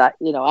I said, I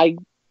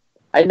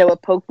know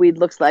what pokeweed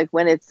looks like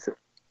when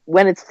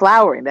it's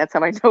flowering. That's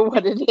how I know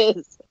what it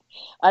is.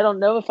 I don't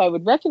know if I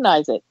would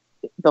recognize it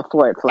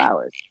before it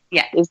flowers.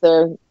 Yeah.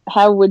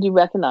 How would you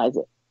recognize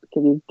it?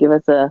 Can you give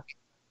us a...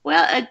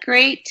 Well, a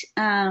great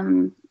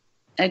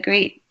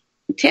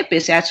tip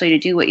is actually to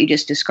do what you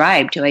just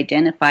described, to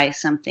identify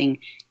something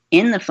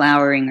in the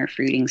flowering or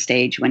fruiting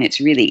stage when it's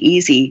really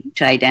easy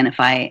to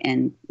identify,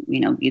 and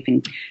you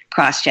can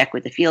cross-check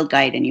with the field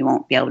guide and you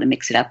won't be able to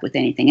mix it up with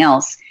anything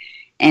else.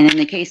 And in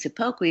the case of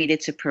pokeweed,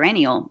 it's a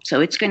perennial,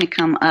 so it's going to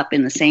come up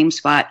in the same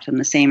spot from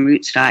the same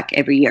rootstock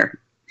every year.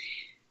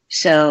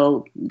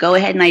 So go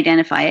ahead and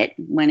identify it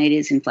when it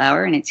is in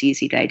flower and it's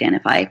easy to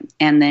identify,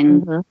 and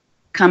then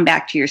come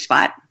back to your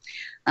spot,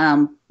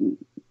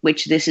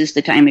 which this is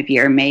the time of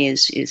year. May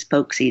is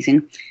poke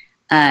season,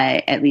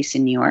 at least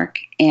in New York.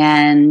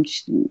 And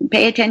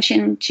pay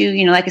attention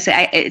to, like I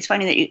said, it's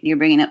funny that you're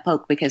bringing up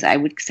poke because I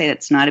would say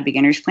that's not a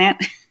beginner's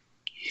plant.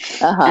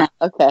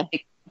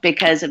 Okay.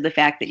 Because of the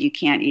fact that you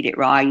can't eat it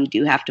raw. You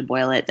do have to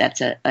boil it.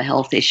 That's a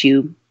health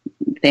issue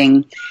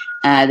thing,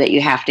 that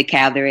you have to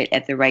gather it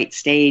at the right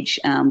stage.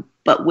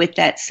 But with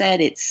that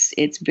said,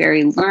 it's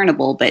very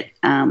learnable, but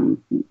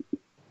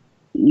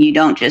you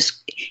don't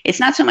it's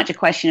not so much a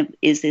question of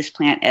is this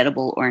plant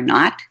edible or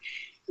not.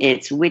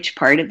 It's which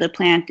part of the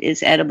plant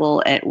is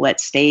edible at what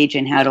stage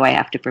and how do I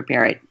have to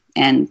prepare it.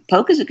 And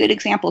poke is a good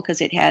example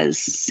because it has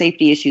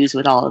safety issues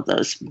with all of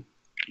those.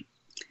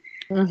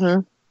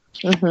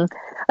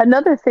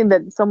 Another thing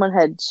that someone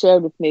had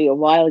shared with me a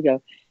while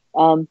ago,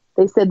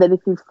 they said that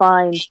if you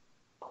find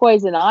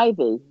poison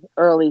ivy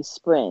early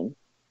spring,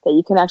 that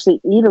you can actually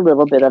eat a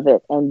little bit of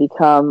it and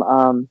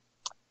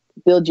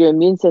build your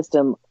immune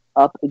system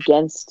up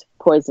against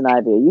poison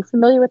ivy. Are you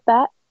familiar with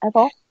that at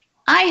all?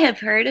 I have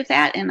heard of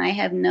that, and I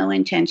have no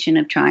intention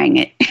of trying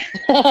it.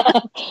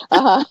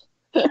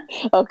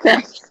 Okay.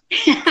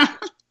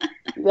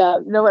 Yeah,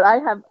 you know what?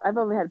 I've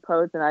only had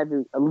poison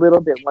ivy a little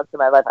bit once in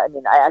my life. I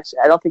mean, I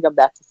don't think I'm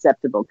that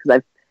susceptible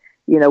because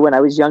when I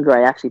was younger,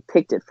 I actually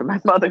picked it for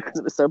my mother because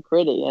it was so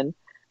pretty, and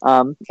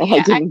I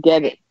didn't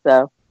get it.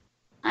 So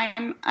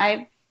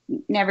I've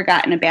never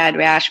gotten a bad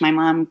rash. My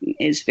mom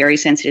is very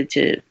sensitive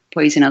to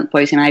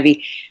poison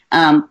ivy,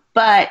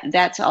 but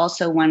that's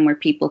also one where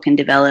people can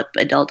develop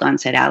adult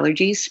onset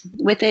allergies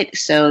with it.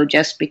 So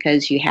just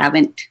because you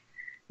haven't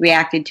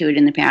reacted to it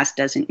in the past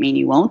doesn't mean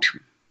you won't.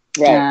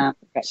 Right.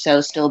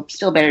 So still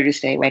better to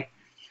stay away.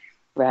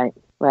 Right.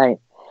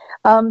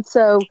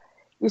 So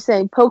you're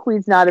saying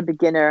pokeweed's not a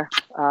beginner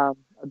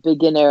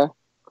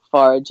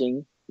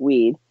foraging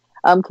weed.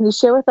 Can you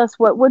share with us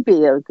what would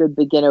be a good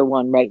beginner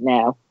one right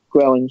now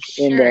growing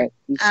in the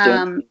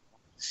Eastern?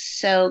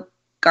 So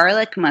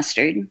garlic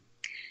mustard,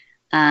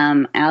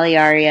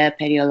 Alliaria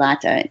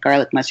petiolata,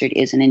 garlic mustard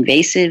is an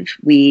invasive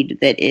weed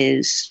that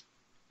is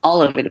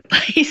all over the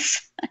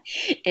place.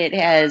 It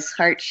has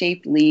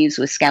heart-shaped leaves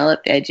with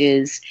scalloped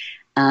edges.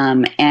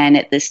 And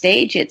at the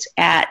stage it's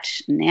at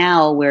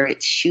now where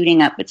it's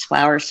shooting up its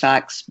flower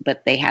stalks,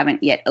 but they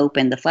haven't yet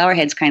opened. The flower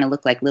heads kind of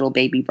look like little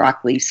baby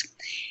broccolis.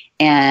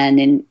 And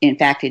in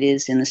fact, it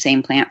is in the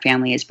same plant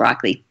family as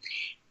broccoli.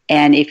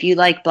 And if you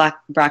like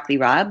broccoli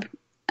rabe,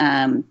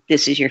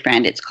 this is your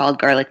friend. It's called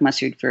garlic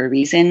mustard for a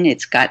reason.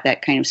 It's got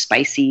that kind of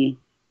spicy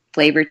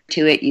flavor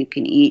to it. You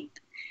can eat,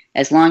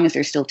 as long as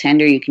they're still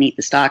tender, you can eat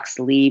the stalks,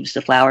 the leaves,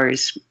 the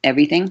flowers,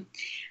 everything.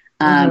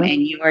 And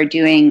you are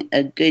doing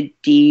a good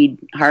deed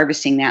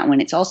harvesting that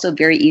one. It's also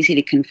very easy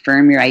to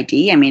confirm your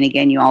ID. I mean,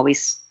 again,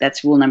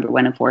 that's rule number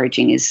 1 of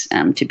foraging is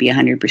to be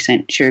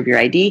 100% sure of your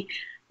ID.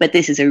 But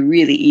this is a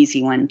really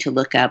easy one to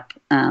look up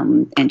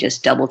and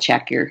just double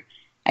check your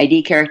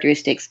ID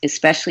characteristics,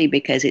 especially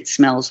because it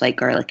smells like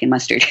garlic and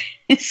mustard.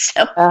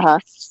 So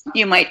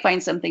you might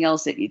find something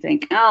else that you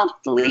think, oh,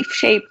 the leaf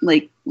shape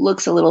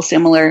looks a little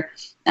similar.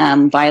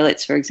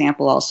 Violets, for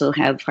example, also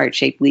have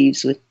heart-shaped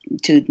leaves with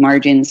toothed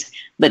margins,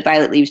 but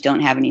violet leaves don't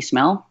have any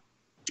smell.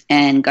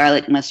 And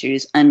garlic mustard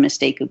is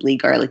unmistakably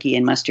garlicky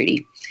and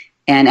mustardy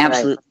and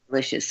absolutely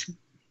delicious.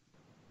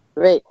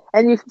 Great.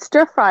 And you can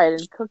stir fry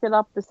it and cook it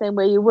up the same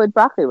way you would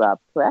broccoli rabe,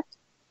 correct?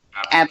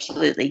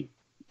 Absolutely.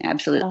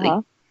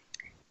 Wonderful.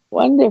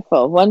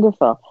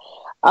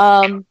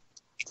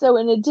 So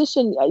in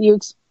addition, you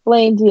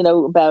explained,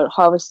 about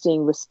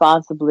harvesting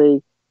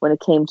responsibly when it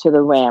came to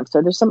the ramp.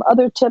 So there's some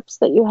other tips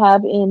that you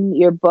have in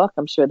your book.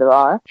 I'm sure there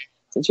are,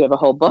 since you have a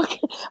whole book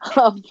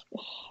of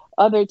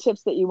other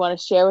tips that you want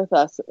to share with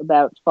us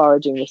about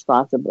foraging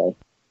responsibly.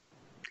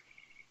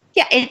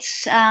 Yeah,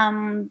 it's,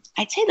 I'd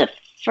say the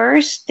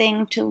first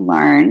thing to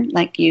learn,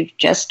 like you've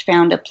just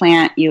found a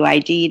plant, you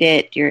ID'd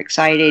it, you're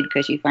excited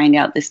because you find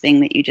out this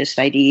thing that you just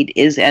ID'd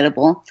is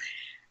edible.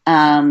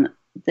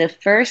 The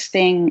first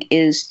thing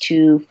is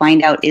to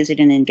find out, is it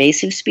an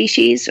invasive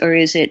species or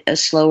is it a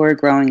slower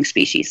growing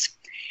species?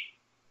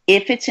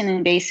 If it's an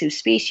invasive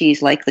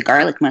species, like the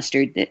garlic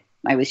mustard that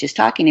I was just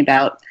talking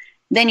about,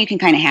 then you can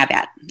kind of have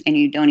at, and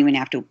you don't even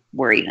have to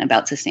worry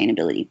about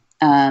sustainability.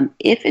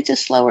 If it's a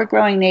slower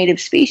growing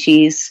native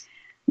species,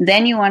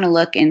 then you want to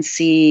look and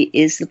see,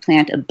 is the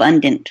plant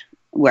abundant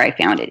where I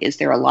found it? Is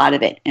there a lot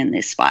of it in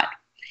this spot?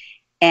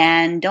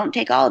 And don't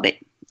take all of it.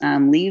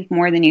 Leave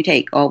more than you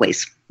take,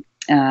 always,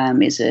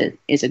 is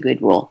a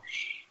good rule.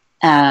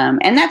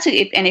 And that's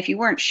it. And if you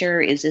weren't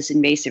sure, is this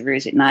invasive or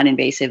is it not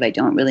invasive? I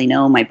don't really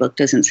know. My book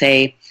doesn't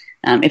say.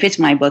 If it's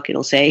my book,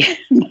 it'll say.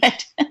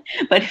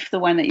 But if the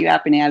one that you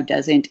happen to have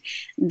doesn't,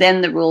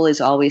 then the rule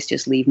is always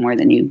just leave more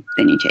than you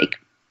take.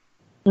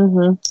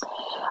 Mm-hmm.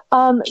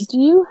 Do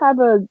you have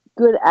a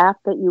good app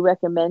that you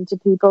recommend to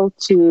people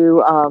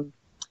to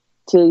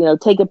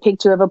take a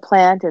picture of a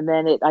plant and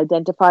then it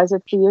identifies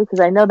it for you? Because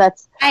I know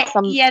that's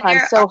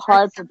sometimes so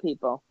hard for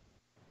people.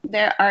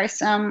 There are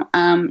some.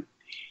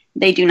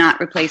 They do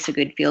not replace a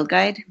good field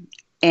guide,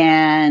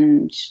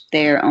 and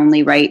they're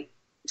only right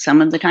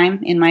some of the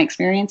time, in my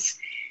experience.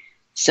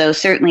 So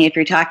certainly if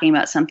you're talking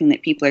about something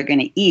that people are going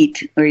to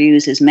eat or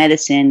use as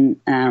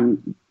medicine,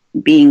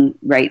 being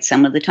right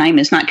some of the time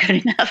is not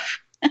good enough.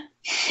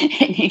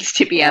 It needs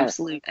to be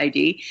absolute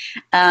ID.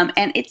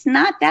 And it's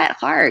not that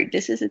hard.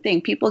 This is the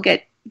thing. People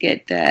get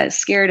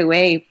scared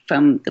away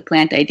from the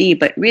plant ID,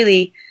 but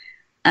really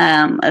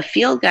a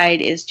field guide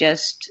is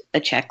just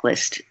a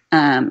checklist.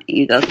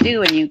 You go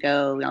through and you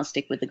go, I'll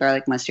stick with the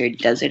garlic mustard.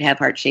 Does it have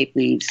heart-shaped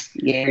leaves?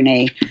 Yay or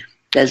nay?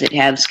 Does it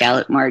have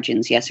scalloped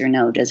margins? Yes or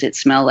no? Does it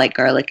smell like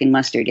garlic and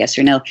mustard? Yes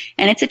or no?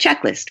 And it's a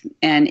checklist.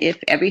 And if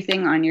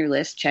everything on your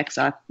list checks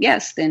off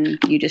yes, then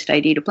you just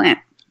ID'd a plant.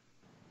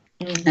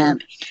 Mm-hmm.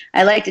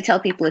 I like to tell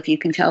people, if you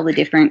can tell the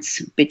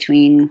difference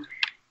between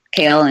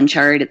kale and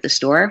chard at the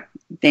store,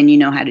 then you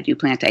know how to do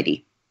plant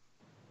ID.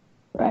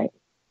 Right.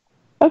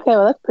 Okay,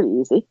 well, that's pretty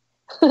easy.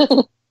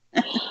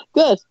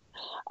 Good.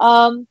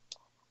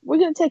 We're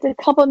going to take a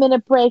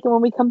couple-minute break, and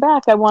when we come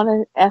back, I want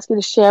to ask you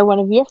to share one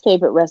of your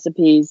favorite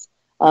recipes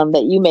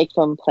that you make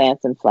from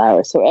plants and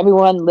flowers. So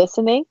everyone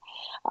listening,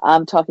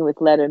 I'm talking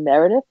with Leda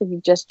Meredith, if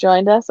you've just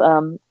joined us,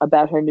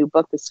 about her new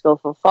book, The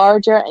Skillful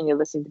Forager, and you're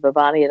listening to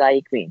Bhavani at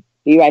iEat Green.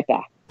 Be right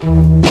back.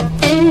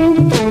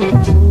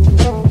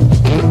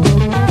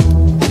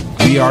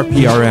 We are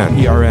PRN,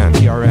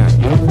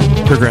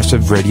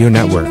 Progressive Radio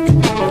Network.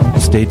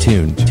 Stay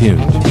tuned.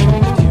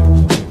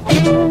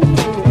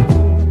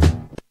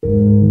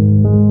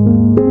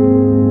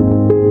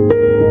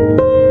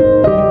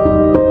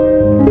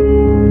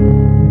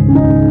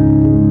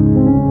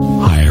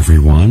 Hi,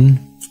 everyone.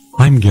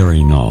 I'm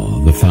Gary Null,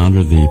 the founder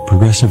of the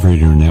Progressive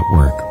Radio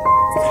Network.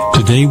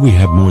 Today we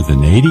have more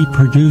than 80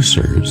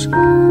 producers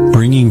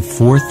bringing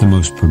forth the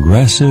most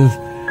progressive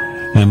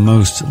and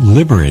most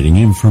liberating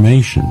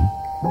information,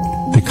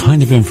 the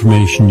kind of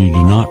information you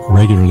do not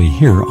regularly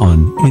hear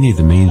on any of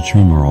the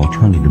mainstream or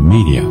alternative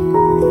media.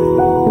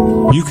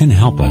 You can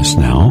help us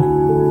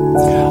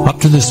now. Up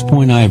to this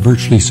point, I have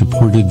virtually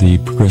supported the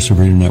Progressive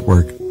Radio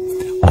Network,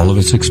 all of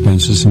its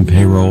expenses and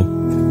payroll,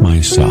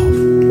 myself.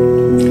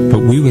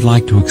 But we would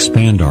like to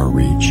expand our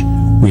reach.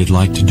 We'd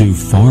like to do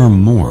far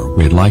more.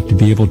 We'd like to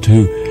be able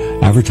to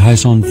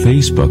advertise on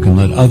Facebook and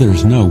let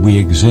others know we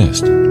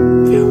exist.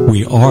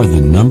 We are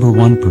the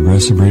 #1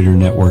 progressive radio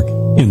network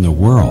in the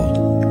world.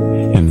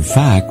 In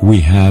fact,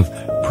 we have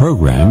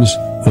programs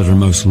that are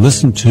most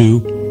listened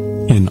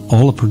to in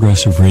all of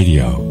progressive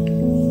radio.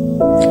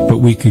 But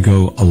we could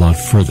go a lot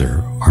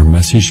further. Our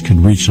message could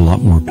reach a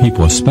lot more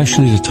people,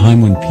 especially at a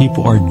time when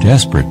people are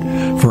desperate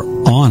for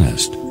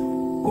honest,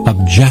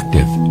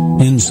 objective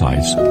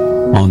insights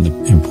on the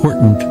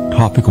important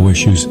topical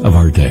issues of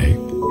our day.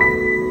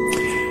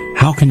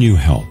 How can you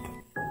help?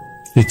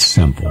 It's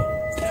simple.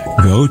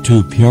 Go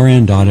to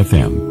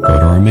prn.fm, go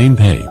to our main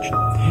page.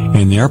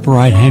 In the upper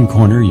right-hand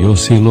corner, you'll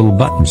see a little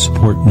button,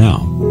 Support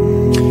Now.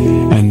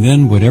 And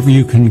then whatever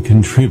you can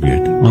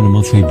contribute on a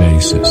monthly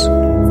basis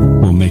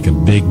will make a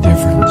big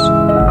difference.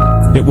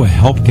 It will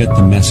help get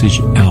the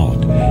message out.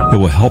 It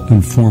will help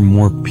inform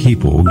more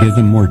people, will give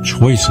them more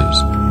choices.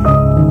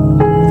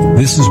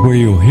 This is where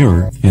you'll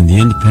hear in the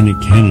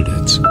independent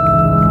candidates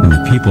and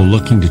the people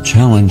looking to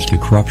challenge the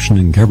corruption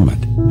in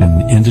government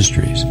and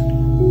industries.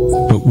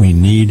 But we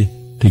need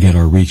to get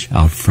our reach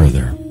out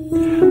further.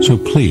 So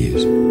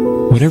please,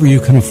 whatever you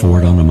can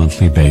afford on a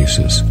monthly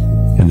basis,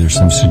 and there's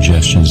some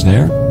suggestions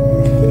there,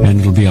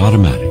 and it'll be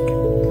automatic.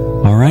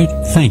 All right?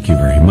 Thank you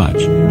very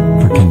much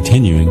for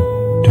continuing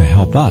to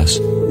help us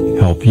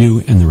help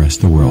you and the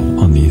rest of the world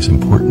on these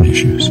important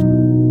issues.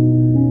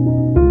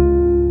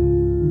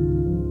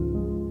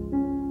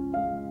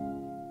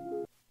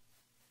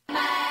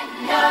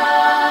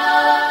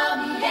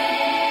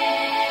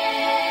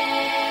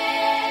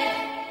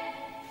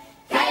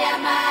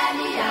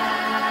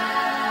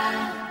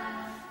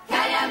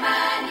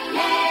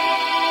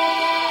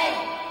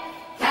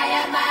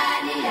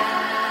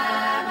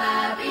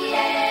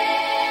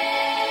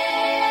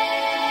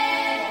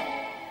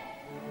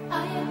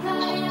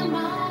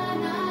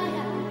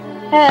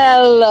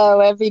 Hello,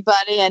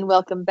 everybody, and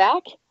welcome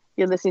back.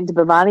 You're listening to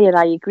Bhavani and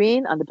iEat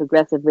Green on the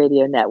Progressive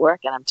Radio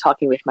Network, and I'm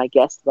talking with my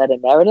guest, Leda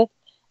Meredith,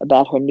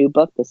 about her new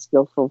book, The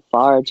Skillful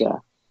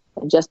Forager.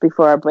 And just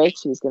before our break,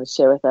 she was going to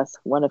share with us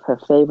one of her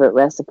favorite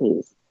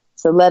recipes.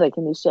 So, Leda,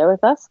 can you share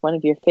with us one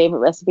of your favorite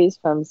recipes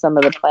from some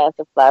of the plants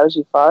and flowers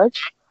you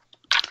forage?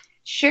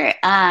 Sure.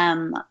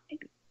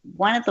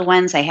 One of the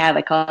ones I have,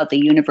 I call it the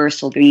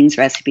Universal Greens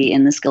recipe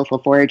in the Skillful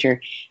Forager,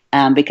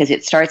 because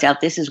it starts out,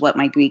 this is what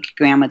my Greek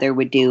grandmother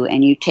would do.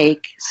 And you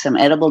take some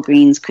edible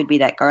greens, could be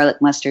that garlic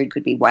mustard,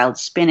 could be wild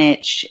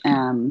spinach,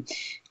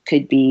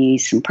 could be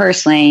some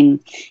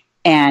purslane,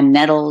 and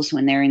nettles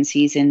when they're in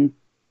season.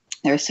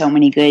 There are so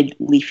many good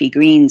leafy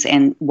greens,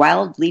 and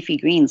wild leafy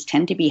greens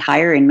tend to be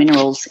higher in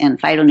minerals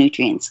and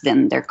phytonutrients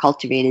than their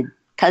cultivated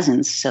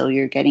cousins. So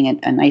you're getting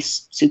a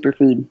nice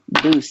superfood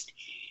boost.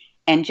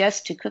 And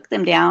just to cook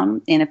them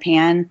down in a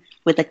pan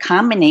with a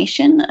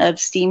combination of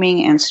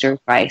steaming and stir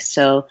fry.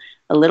 So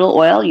a little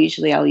oil,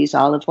 usually I'll use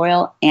olive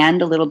oil,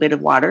 and a little bit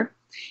of water.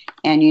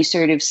 And you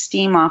sort of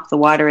steam off the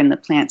water and the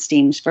plant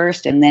steams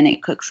first, and then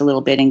it cooks a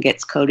little bit and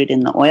gets coated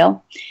in the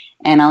oil.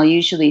 And I'll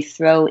usually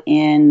throw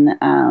in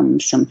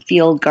some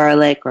field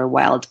garlic or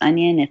wild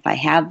onion if I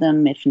have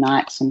them. If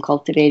not, some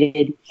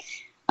cultivated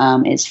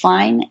is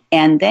fine.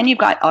 And then you've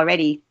got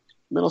already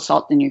little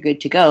salt and you're good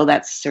to go.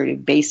 That's sort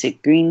of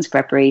basic greens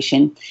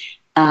preparation.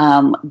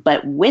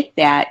 But with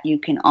that, you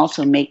can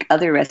also make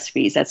other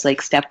recipes. That's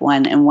like step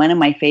one. And one of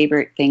my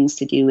favorite things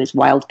to do is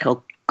wild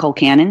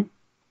colcannon,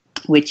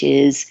 which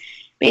is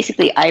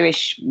basically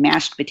Irish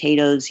mashed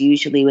potatoes,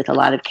 usually with a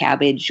lot of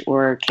cabbage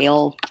or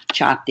kale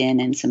chopped in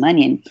and some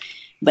onion.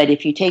 But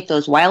if you take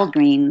those wild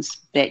greens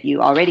that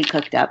you already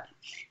cooked up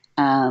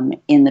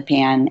in the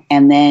pan,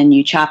 and then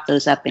you chop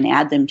those up and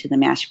add them to the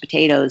mashed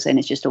potatoes, and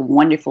it's just a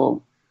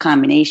wonderful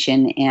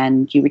combination.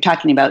 And you were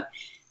talking about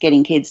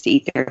getting kids to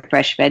eat their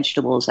fresh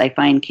vegetables. I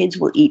find kids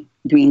will eat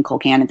green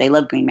colcannon. They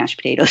love green mashed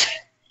potatoes.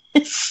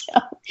 So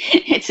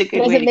it's a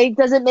good way.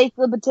 Does it make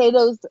the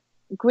potatoes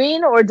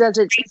green, or does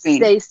it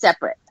stay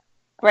separate?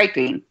 Bright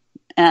green.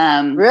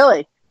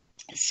 Really?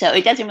 So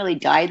it doesn't really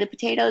dye the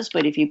potatoes,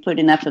 but if you put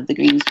enough of the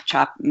greens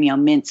chopped,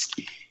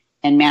 minced,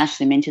 and mash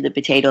them into the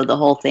potato, the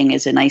whole thing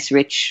is a nice,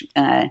 rich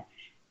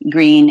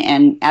green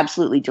and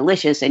absolutely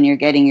delicious. And you're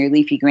getting your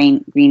leafy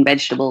green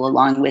vegetable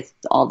along with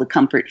all the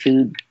comfort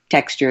food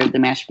texture of the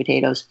mashed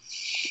potatoes.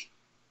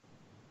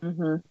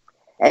 Mm-hmm.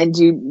 And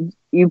you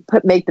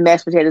make the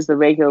mashed potatoes the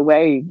regular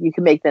way. You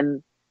can make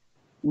them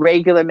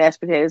regular mashed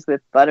potatoes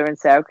with butter and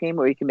sour cream,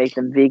 or you can make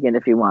them vegan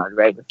if you want,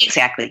 right?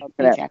 Exactly.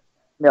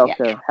 Milk,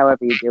 yeah. Or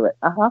however you do it.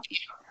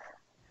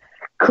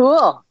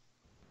 Cool.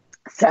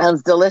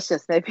 Sounds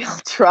delicious. Maybe I'll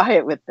try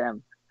it with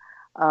them.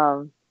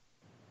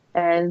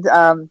 And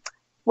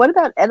what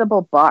about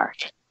edible bark?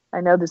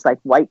 I know there's like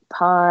white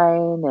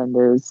pine and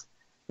there's,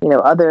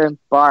 other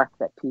bark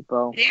that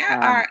people...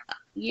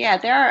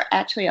 There are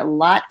actually a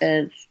lot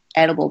of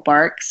edible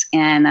barks,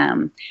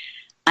 and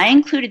I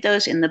included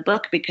those in the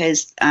book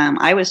because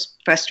I was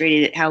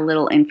frustrated at how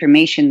little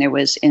information there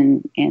was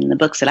in the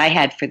books that I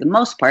had. For the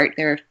most part,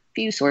 there are a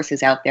few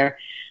sources out there,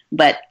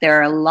 but there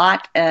are a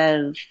lot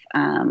of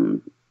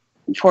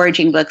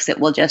foraging books that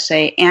will just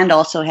say, and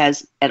also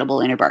has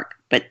edible inner bark,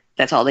 but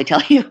that's all they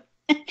tell you.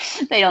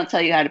 They don't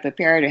tell you how to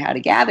prepare it or how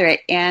to gather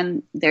it,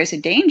 and there's a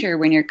danger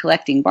when you're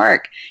collecting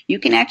bark. You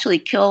can actually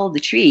kill the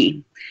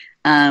tree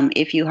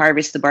if you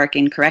harvest the bark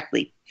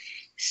incorrectly.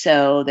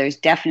 So there's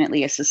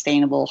definitely a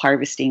sustainable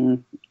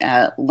harvesting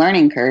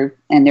learning curve,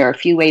 and there are a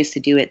few ways to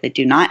do it that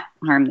do not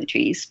harm the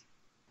trees.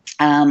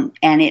 And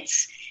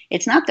it's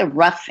not the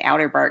rough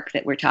outer bark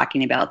that we're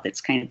talking about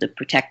that's kind of the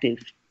protective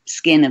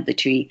skin of the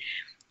tree.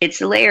 It's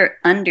the layer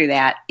under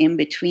that, in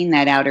between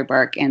that outer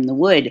bark and the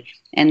wood.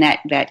 And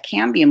that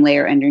cambium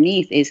layer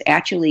underneath is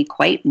actually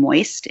quite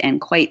moist and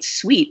quite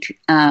sweet.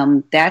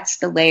 That's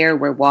the layer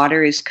where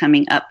water is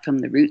coming up from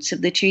the roots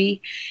of the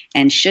tree,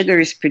 and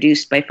sugars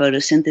produced by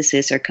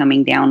photosynthesis are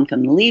coming down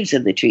from the leaves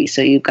of the tree.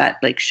 So you've got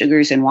like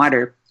sugars and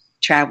water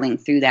traveling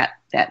through that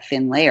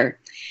thin layer.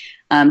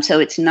 So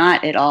it's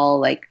not at all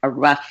like a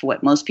rough,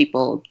 what most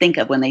people think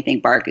of when they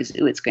think bark is,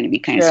 it's going to be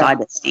kind of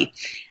sawdusty.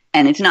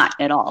 And it's not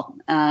at all.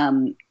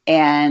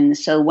 And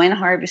so when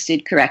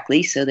harvested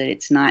correctly, so that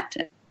it's not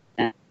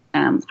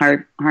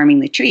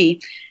harming the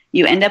tree,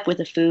 you end up with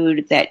a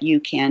food that you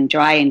can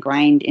dry and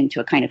grind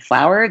into a kind of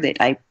flour that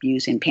I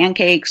use in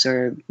pancakes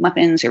or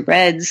muffins or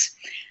breads.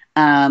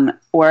 You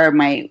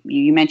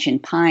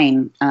mentioned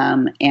pine,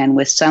 and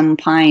with some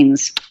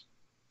pines,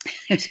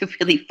 there's a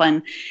really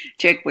fun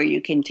trick where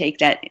you can take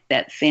that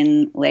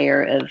thin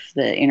layer of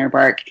the inner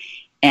bark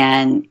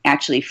and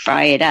actually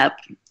fry it up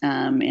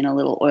in a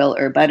little oil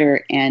or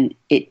butter, and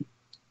it,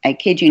 I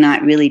kid you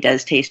not, really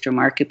does taste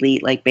remarkably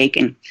like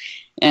bacon.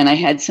 And I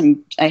had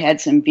some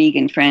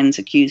vegan friends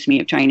accuse me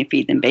of trying to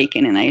feed them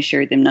bacon, and I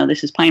assured them, no,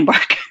 this is pine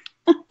bark.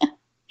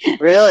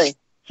 Really?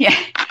 Yeah.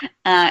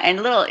 And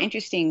a little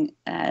interesting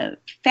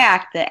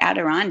fact, the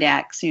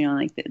Adirondacks,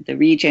 like the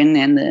region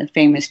and the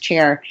famous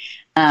chair,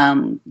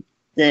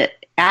 the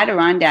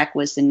Adirondack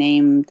was the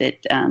name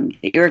that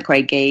the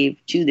Iroquois gave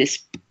to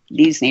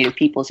these native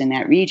peoples in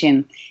that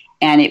region,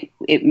 and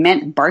it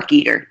meant bark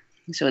eater.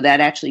 So that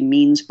actually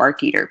means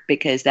bark eater,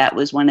 because that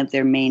was one of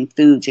their main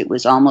foods. It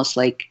was almost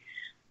like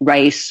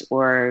rice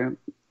or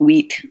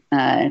wheat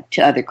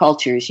to other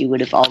cultures. You would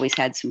have always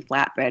had some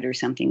flatbread or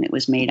something that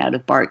was made out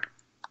of bark.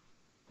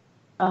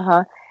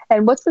 Uh-huh.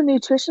 And what's the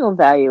nutritional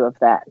value of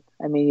that?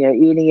 I mean, you're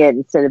eating it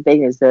instead of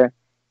bacon. Is there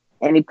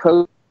any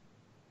protein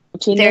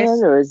in it,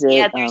 or is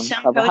it there's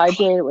some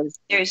carbohydrate?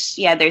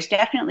 There's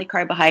definitely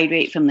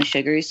carbohydrate from the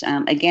sugars.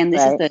 Again,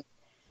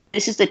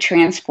 this is the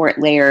transport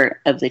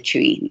layer of the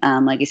tree.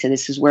 Like I said,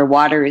 this is where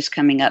water is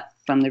coming up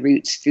from the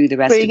roots through the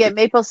rest. Where you get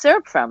maple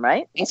syrup from,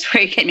 right? It's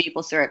where you get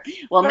maple syrup.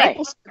 Well, right.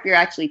 Maple syrup, you're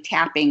actually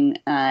tapping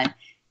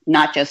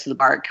not just the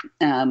bark,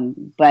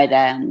 but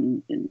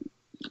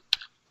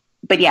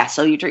yeah.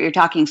 So you're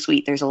talking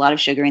sweet. There's a lot of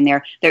sugar in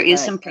there. There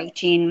is some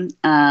protein.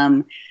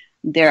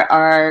 There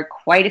are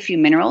quite a few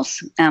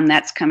minerals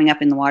that's coming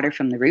up in the water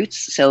from the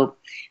roots. So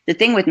the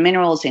thing with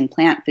minerals in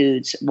plant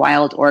foods,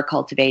 wild or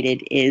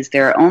cultivated, is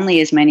there are only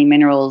as many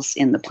minerals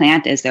in the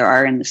plant as there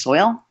are in the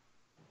soil.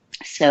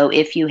 So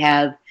if you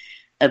have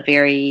a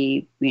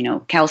very,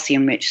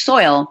 calcium-rich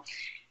soil,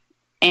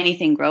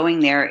 anything growing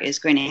there is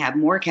going to have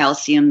more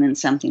calcium than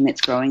something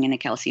that's growing in a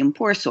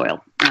calcium-poor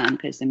soil,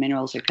 because the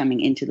minerals are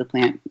coming into the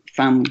plant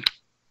from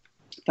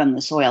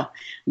the soil.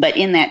 But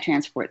in that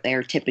transport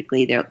layer,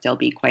 typically there'll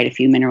be quite a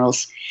few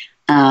minerals.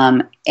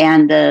 And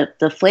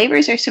the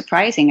flavors are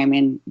surprising. I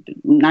mean,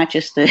 not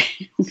just the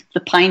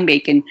pine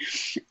bacon,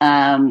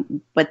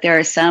 but there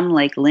are some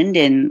like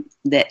linden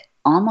that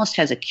almost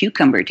has a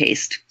cucumber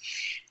taste.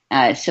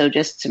 So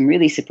just some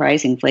really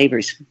surprising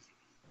flavors.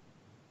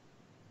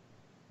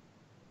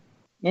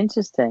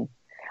 Interesting.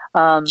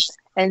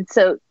 And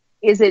so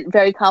is it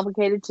very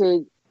complicated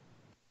to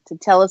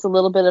tell us a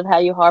little bit of how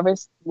you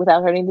harvest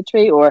without hurting the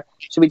tree, or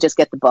should we just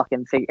get the book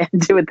and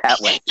do it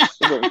that way?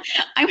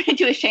 I'm going to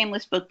do a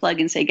shameless book plug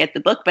and say get the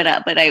book, but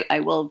I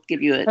will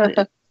give you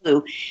a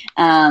clue.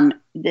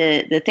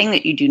 The thing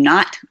that you do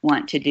not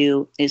want to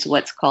do is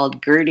what's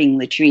called girding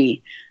the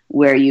tree,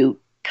 where you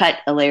cut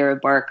a layer of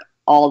bark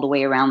all the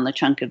way around the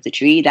trunk of the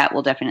tree. That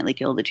will definitely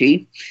kill the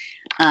tree,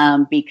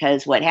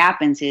 because what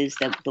happens is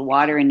that the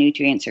water and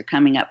nutrients are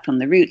coming up from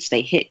the roots.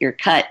 They hit your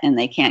cut and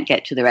they can't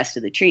get to the rest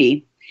of the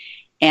tree.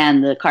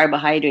 And the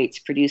carbohydrates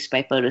produced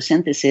by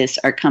photosynthesis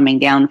are coming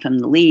down from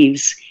the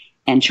leaves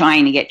and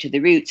trying to get to the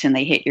roots, and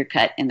they hit your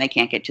cut and they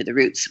can't get to the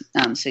roots.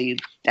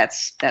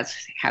 That's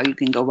how you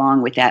can go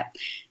wrong with that.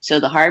 So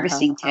the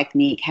harvesting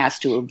technique has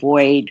to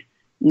avoid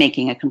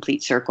making a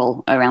complete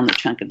circle around the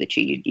trunk of the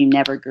tree. You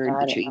never gird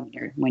the tree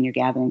when you're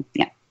gathering.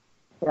 Yeah.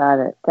 Got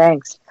it.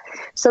 Thanks.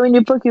 So in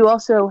your book, you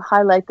also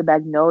highlight the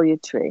magnolia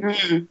tree.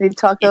 Mm. Can you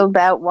talk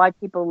about why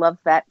people love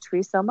that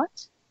tree so much?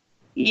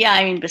 Yeah,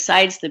 I mean,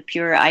 besides the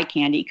pure eye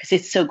candy, because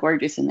it's so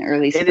gorgeous in the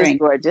early spring. It is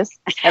gorgeous.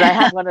 And I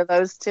have one of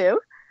those too.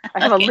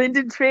 I have a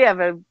linden tree. I have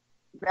a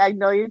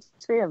magnolia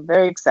tree. I'm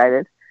very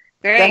excited.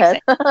 Very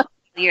excited.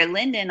 Your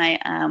linden,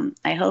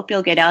 I hope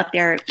you'll get out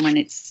there when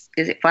is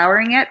it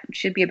flowering yet? It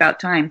should be about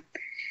time.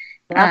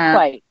 Not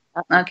quite.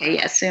 Okay,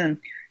 yeah, soon.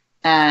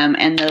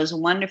 And those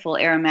wonderful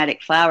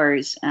aromatic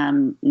flowers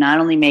not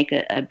only make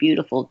a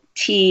beautiful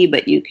tea,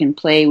 but you can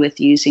play with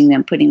using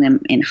them, putting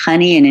them in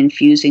honey and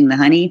infusing the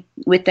honey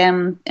with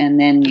them, and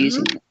then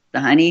using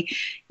the honey.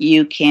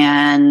 You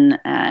can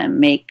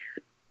make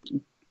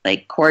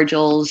like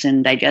cordials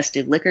and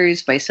digestive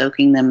liquors by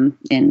soaking them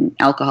in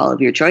alcohol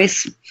of your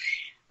choice.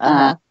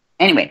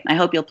 Anyway, I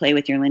hope you'll play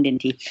with your linden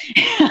tea.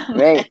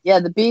 Great. Yeah,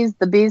 the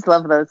bees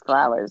love those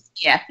flowers.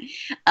 Yeah.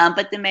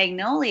 But the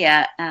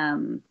magnolia,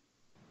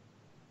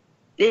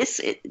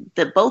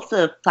 both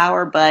the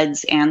flower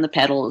buds and the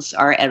petals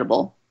are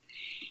edible.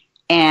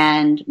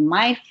 And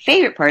my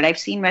favorite part, I've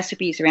seen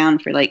recipes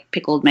around for like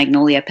pickled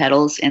magnolia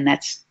petals, and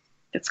that's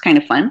kind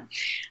of fun.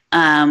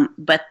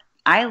 But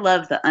I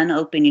love the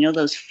unopened,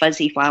 those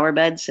fuzzy flower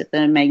buds that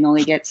the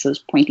magnolia gets, those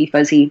pointy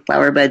fuzzy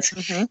flower buds,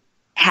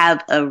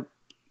 have a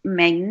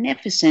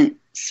magnificent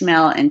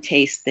smell and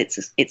taste.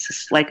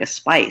 It's like a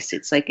spice.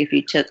 It's like if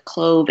you took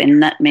clove and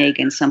nutmeg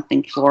and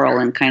something floral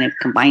and kind of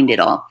combined it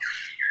all.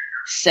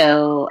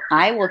 So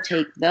I will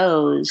take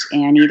those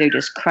and either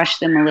just crush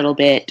them a little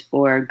bit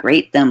or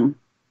grate them,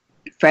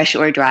 fresh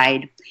or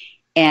dried.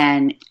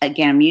 And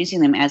again, I'm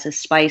using them as a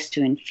spice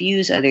to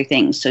infuse other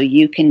things. So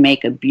you can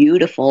make a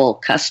beautiful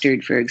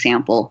custard, for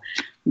example,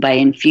 by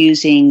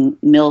infusing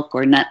milk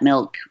or nut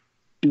milk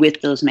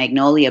with those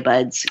magnolia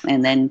buds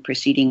and then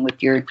proceeding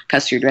with your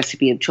custard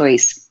recipe of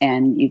choice.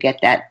 And you get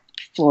that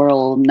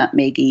floral,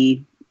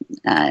 nutmeggy,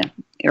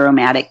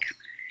 aromatic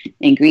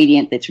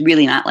ingredient that's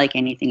really not like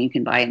anything you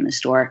can buy in the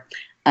store.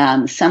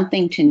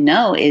 Something to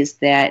know is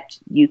that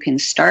you can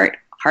start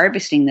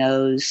harvesting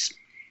those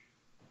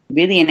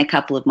really in a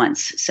couple of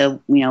months.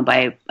 So,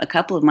 by a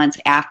couple of months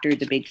after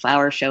the big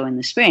flower show in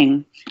the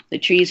spring, the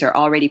trees are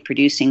already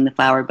producing the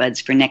flower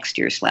buds for next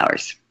year's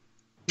flowers.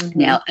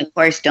 Now, of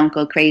course, don't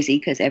go crazy,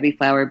 because every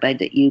flower bud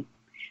that you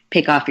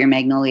pick off your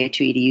magnolia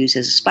tree to use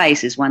as a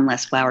spice is one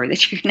less flower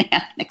that you're going to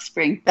have next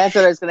spring. That's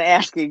what I was going to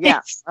ask you.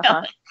 Yeah.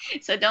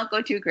 So don't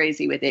go too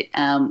crazy with it.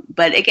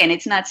 But again,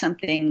 it's not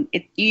something,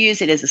 you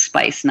use it as a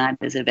spice, not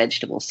as a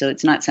vegetable. So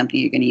it's not something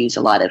you're going to use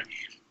a lot of.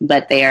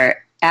 But they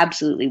are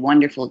absolutely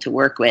wonderful to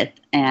work with.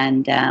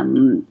 And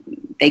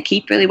they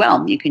keep really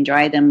well. You can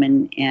dry them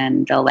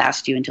and they'll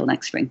last you until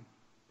next spring.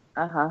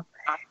 Now,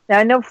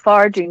 I know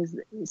foraging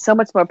is so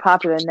much more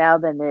popular now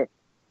than it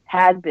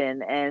had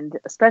been, and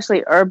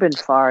especially urban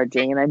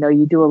foraging. And I know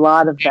you do a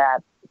lot of that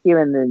here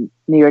in the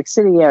New York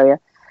City area.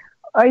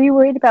 Are you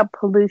worried about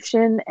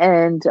pollution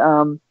and,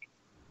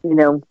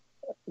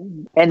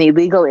 any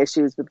legal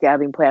issues with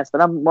gathering plants?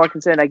 But I'm more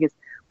concerned, I guess,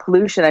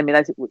 pollution. I mean,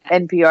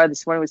 NPR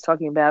this morning was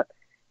talking about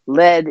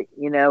lead,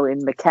 in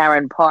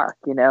McCarran Park,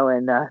 and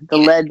the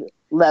lead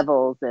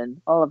levels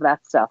and all of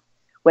that stuff.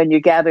 When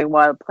you're gathering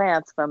wild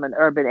plants from an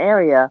urban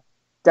area,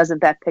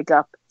 doesn't that pick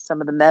up some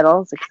of the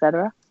metals, et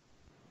cetera?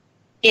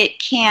 It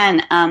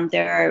can.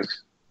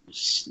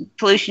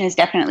 Pollution is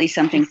definitely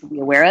something to be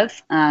aware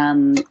of.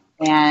 And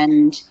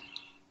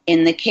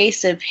in the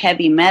case of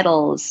heavy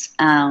metals,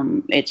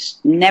 it's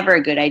never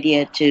a good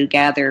idea to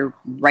gather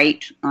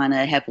right on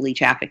a heavily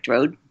trafficked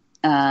road.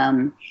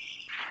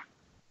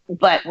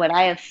 But what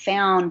I have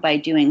found by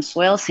doing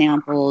soil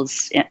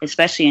samples,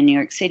 especially in New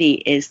York City,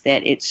 is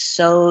that it's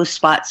so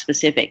spot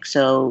specific.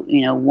 So,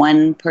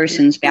 one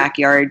person's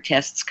backyard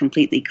tests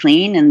completely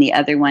clean and the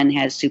other one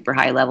has super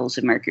high levels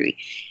of mercury.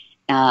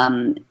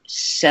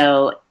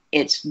 So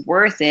it's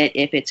worth it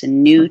if it's a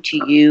new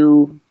to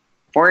you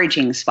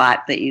foraging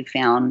spot that you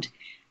found.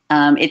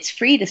 It's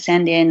free to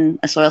send in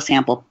a soil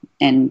sample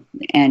and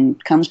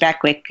comes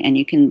back quick, and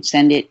you can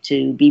send it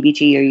to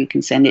BBT or you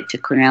can send it to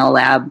Cornell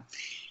Lab.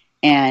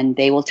 And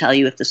they will tell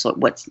you if the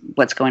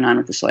what's going on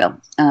with the soil.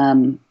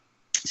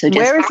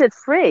 Where is it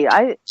free?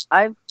 I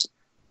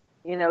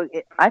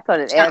thought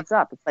it adds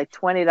up. It's like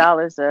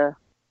 $20 a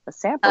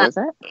sample,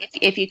 isn't it?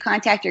 If you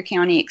contact your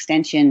county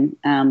extension,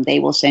 they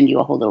will send you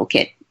a whole little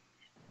kit.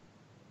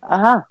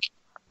 Yeah.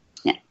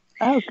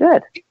 Oh,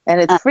 good.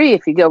 And it's free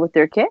if you go with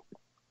their kit.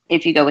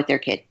 If you go with their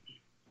kit,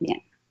 yeah.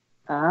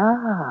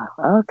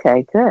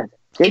 Okay, good.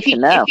 Good to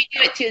know. If you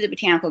do it to the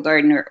Botanical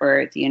Garden or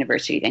at the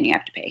university, then you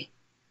have to pay.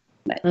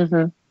 But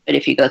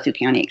if you go through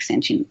county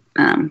extension,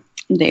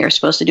 they are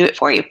supposed to do it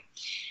for you.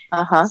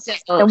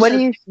 And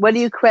what do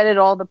you credit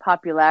all the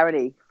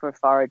popularity for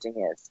foraging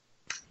is?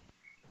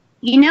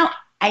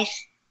 I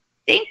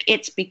think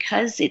it's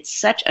because it's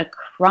such a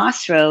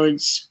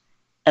crossroads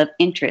of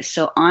interest.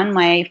 So on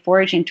my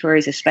foraging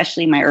tours,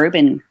 especially my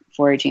urban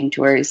foraging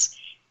tours,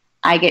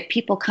 I get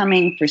people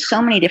coming for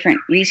so many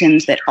different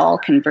reasons that all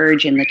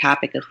converge in the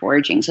topic of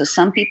foraging. So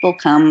some people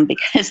come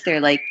because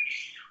they're like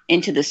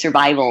into the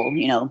survival,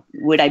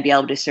 would I be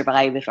able to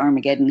survive if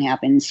Armageddon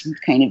happens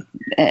kind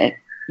of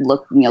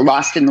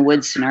lost in the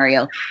woods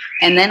scenario.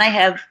 And then I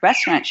have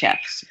restaurant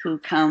chefs who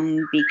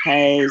come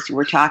because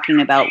we're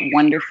talking about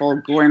wonderful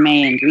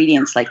gourmet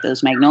ingredients like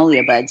those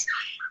magnolia buds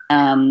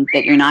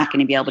that you're not going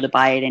to be able to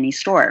buy at any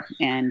store.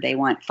 And they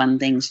want fun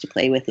things to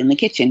play with in the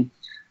kitchen.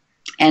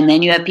 And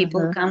then you have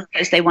people who come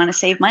because they want to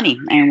save money.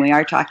 And we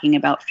are talking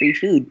about free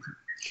food.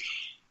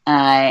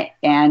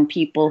 And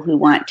people who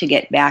want to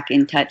get back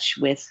in touch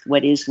with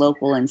what is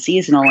local and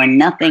seasonal, and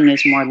nothing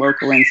is more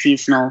local and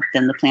seasonal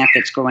than the plant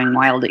that's growing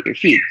wild at your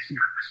feet.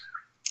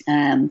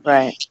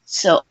 Right.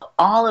 So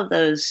all of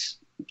those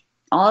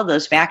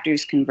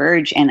factors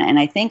converge, and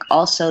I think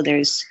also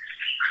there's,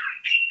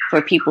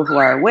 for people who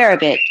are aware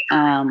of it,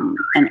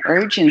 an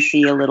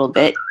urgency a little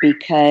bit,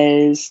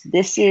 because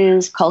this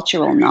is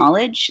cultural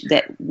knowledge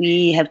that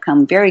we have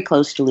come very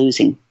close to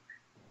losing.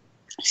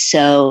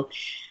 So,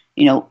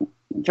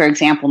 for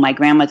example, my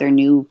grandmother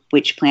knew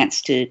which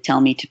plants to tell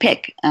me to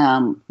pick.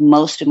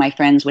 Most of my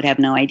friends would have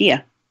no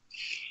idea.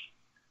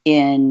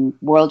 In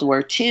World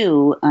War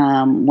II,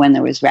 when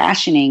there was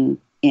rationing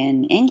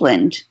in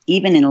England,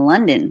 even in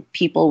London,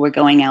 people were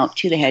going out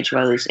to the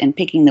hedgerows and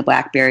picking the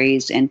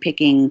blackberries and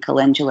picking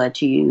calendula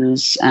to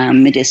use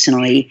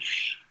medicinally.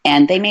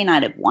 And they may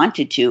not have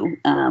wanted to.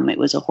 It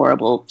was a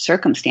horrible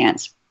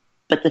circumstance.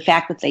 But the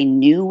fact that they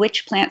knew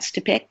which plants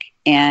to pick,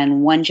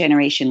 and one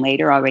generation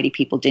later, already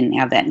people didn't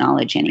have that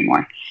knowledge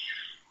anymore.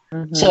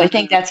 Mm-hmm. So I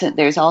think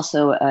there's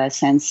also a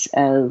sense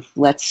of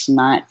let's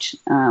not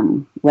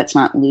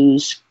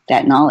lose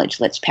that knowledge.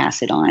 Let's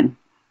pass it on.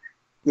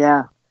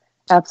 Yeah,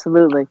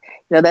 absolutely.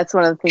 That's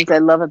one of the things I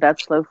love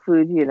about slow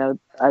food.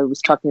 I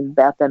was talking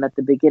about them at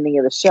the beginning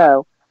of the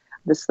show.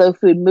 The slow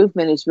food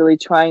movement is really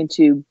trying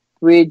to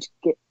bridge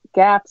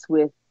gaps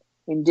with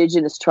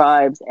indigenous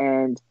tribes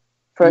and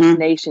First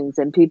Nations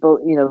and people,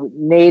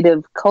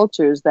 native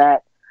cultures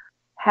that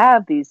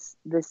have this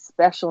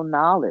special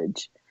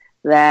knowledge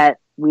that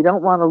we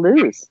don't want to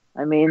lose.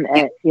 I mean,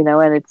 and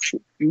it's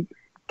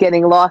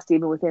getting lost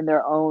even within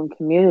their own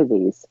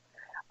communities.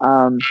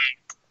 So,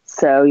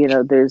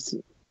 there's,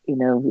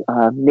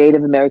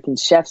 Native American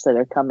chefs that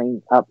are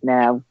coming up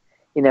now,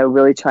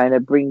 really trying to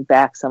bring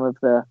back some of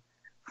the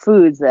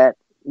foods that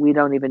we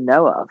don't even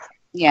know of.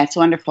 Yeah, it's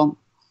wonderful.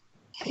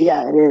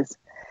 Yeah, it is.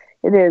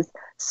 It is.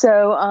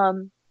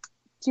 So,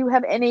 do you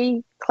have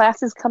any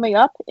classes coming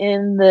up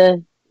in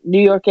the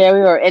New York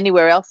area or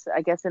anywhere else,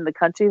 I guess, in the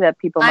country that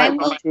people might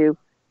want to?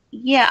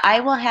 Yeah, I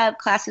will have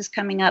classes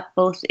coming up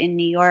both in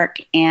New York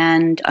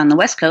and on the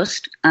West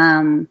Coast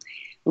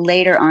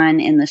later on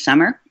in the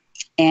summer,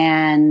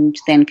 and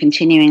then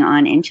continuing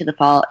on into the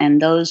fall.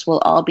 And those will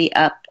all be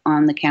up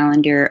on the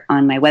calendar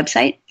on my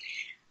website.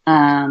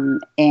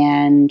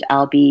 And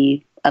I'll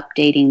be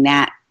updating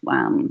that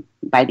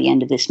by the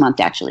end of this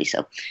month, actually.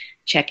 So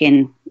check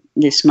in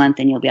this month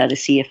and you'll be able to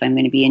see if I'm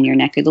going to be in your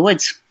neck of the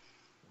woods.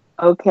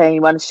 Okay.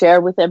 You want to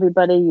share with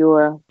everybody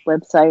your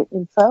website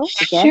info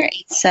again? Sure.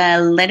 It's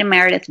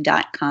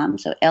ledameredith.com.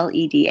 So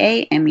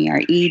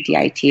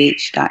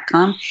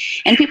LedaMeredith.com.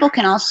 And people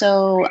can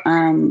also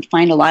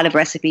find a lot of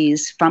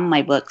recipes from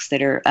my books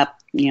that are up,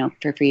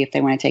 for free if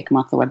they want to take them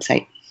off the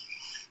website.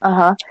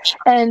 Uh-huh.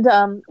 And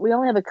we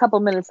only have a couple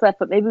minutes left,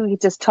 but maybe we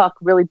could just talk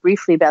really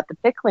briefly about the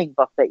pickling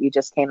book that you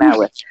just came out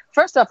with.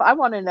 First off, I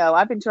want to know,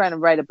 I've been trying to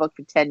write a book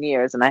for 10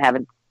 years and I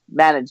haven't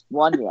managed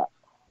one yet.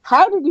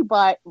 How did you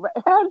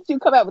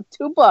come out with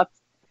two books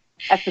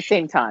at the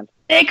same time?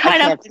 They caught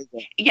up.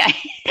 Yeah,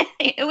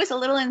 it was a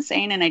little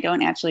insane and I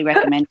don't actually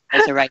recommend it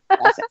as a writing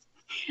process.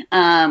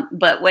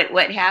 But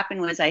what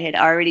happened was I had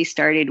already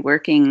started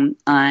working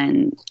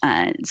on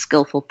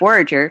Skillful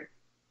Forager,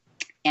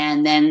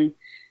 and then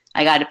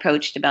I got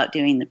approached about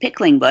doing the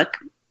pickling book,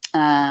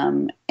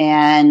 and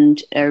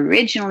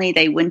originally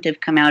they wouldn't have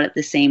come out at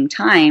the same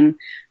time,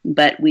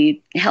 but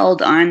we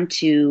held on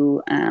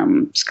to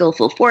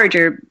Skillful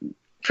Forager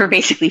for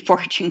basically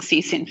foraging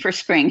season for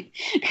spring,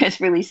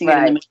 because releasing it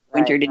in the middle of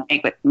winter didn't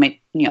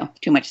make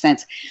too much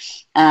sense.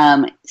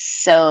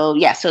 So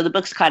the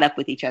books caught up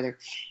with each other.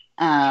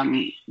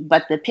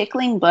 But the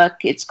pickling book,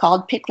 it's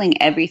called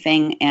Pickling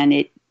Everything, and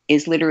it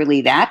is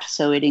literally that.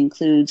 So it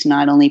includes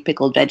not only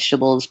pickled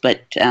vegetables,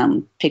 but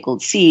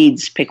pickled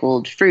seeds,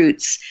 pickled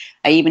fruits.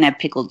 I even have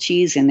pickled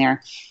cheese in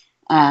there.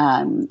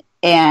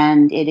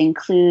 And it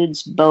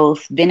includes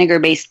both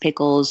vinegar-based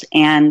pickles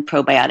and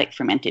probiotic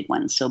fermented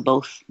ones. So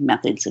both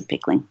methods of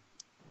pickling.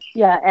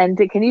 Yeah, and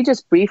can you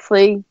just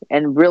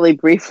really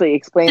briefly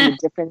explain the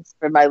difference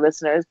for my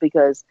listeners?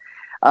 Because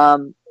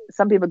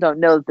some people don't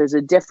know that there's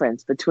a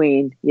difference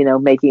between,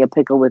 making a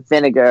pickle with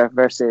vinegar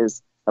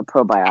versus a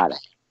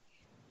probiotic.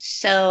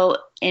 So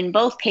in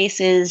both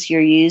cases,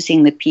 you're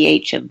using the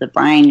pH of the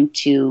brine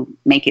to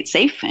make it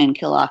safe and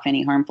kill off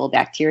any harmful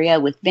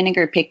bacteria. With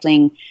vinegar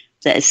pickling,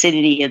 the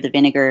acidity of the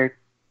vinegar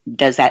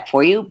does that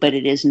for you, but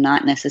it is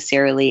not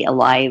necessarily a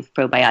live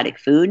probiotic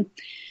food.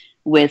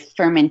 With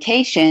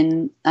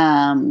fermentation,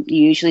 you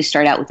usually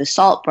start out with a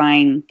salt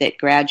brine that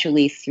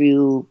gradually,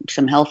 through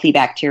some healthy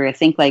bacteria,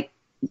 think like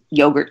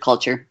yogurt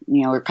culture,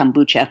 or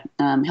kombucha,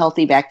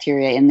 healthy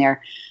bacteria in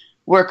there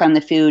work on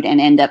the food and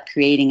end up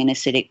creating an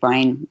acidic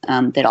brine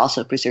that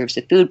also preserves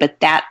the food. But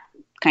that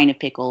kind of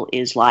pickle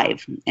is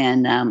live.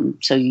 And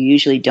so you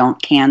usually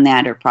don't can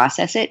that or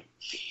process it.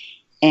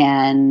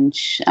 And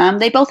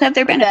they both have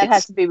their benefits. That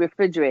has to be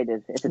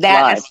refrigerated if it's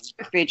that live. has to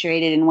be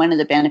refrigerated. And one of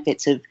the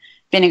benefits of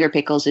vinegar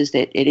pickles is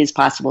that it is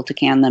possible to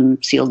can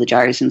them, seal the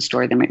jars, and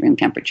store them at room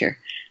temperature.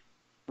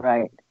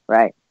 Right.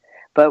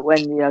 But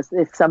when,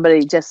 if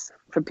somebody, just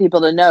for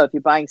people to know, if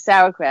you're buying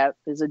sauerkraut,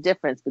 there's a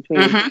difference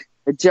between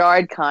the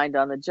jarred kind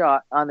on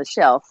the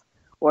shelf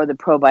or the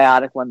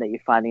probiotic one that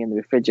you're finding in the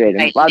refrigerator.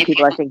 Right. A lot of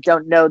people, I think,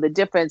 don't know the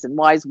difference and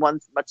why is one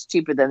much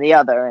cheaper than the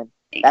other. And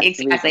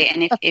exactly.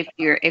 And if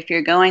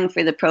you're going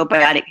for the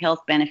probiotic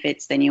health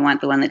benefits, then you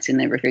want the one that's in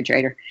the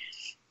refrigerator.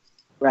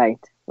 Right.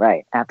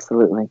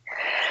 Absolutely.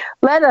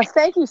 Leda,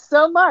 thank you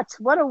so much.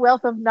 What a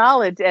wealth of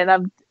knowledge.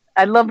 And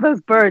I love those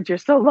birds. You're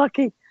so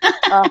lucky.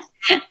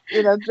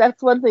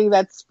 That's one thing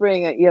that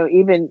spring,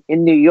 even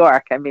in New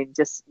York, I mean,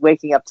 just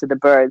waking up to the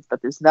birds,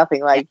 but there's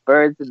nothing like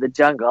birds in the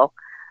jungle.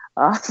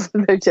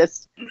 They're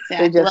just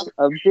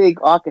a big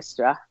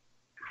orchestra.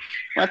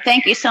 Well,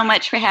 thank you so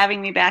much for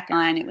having me back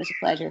on. It was a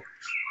pleasure.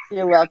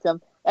 You're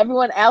welcome.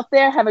 Everyone out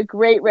there, have a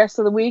great rest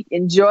of the week.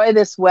 Enjoy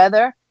this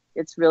weather.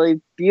 It's really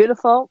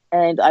beautiful,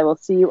 and I will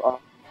see you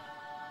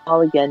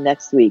all again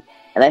next week.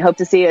 And I hope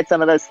to see you at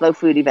some of those slow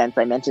food events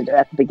I mentioned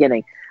at the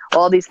beginning.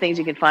 All these things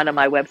you can find on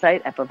my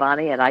website at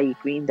Bhavani at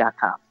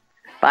iEatgreen.com.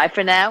 Bye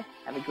for now.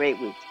 Have a great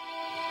week.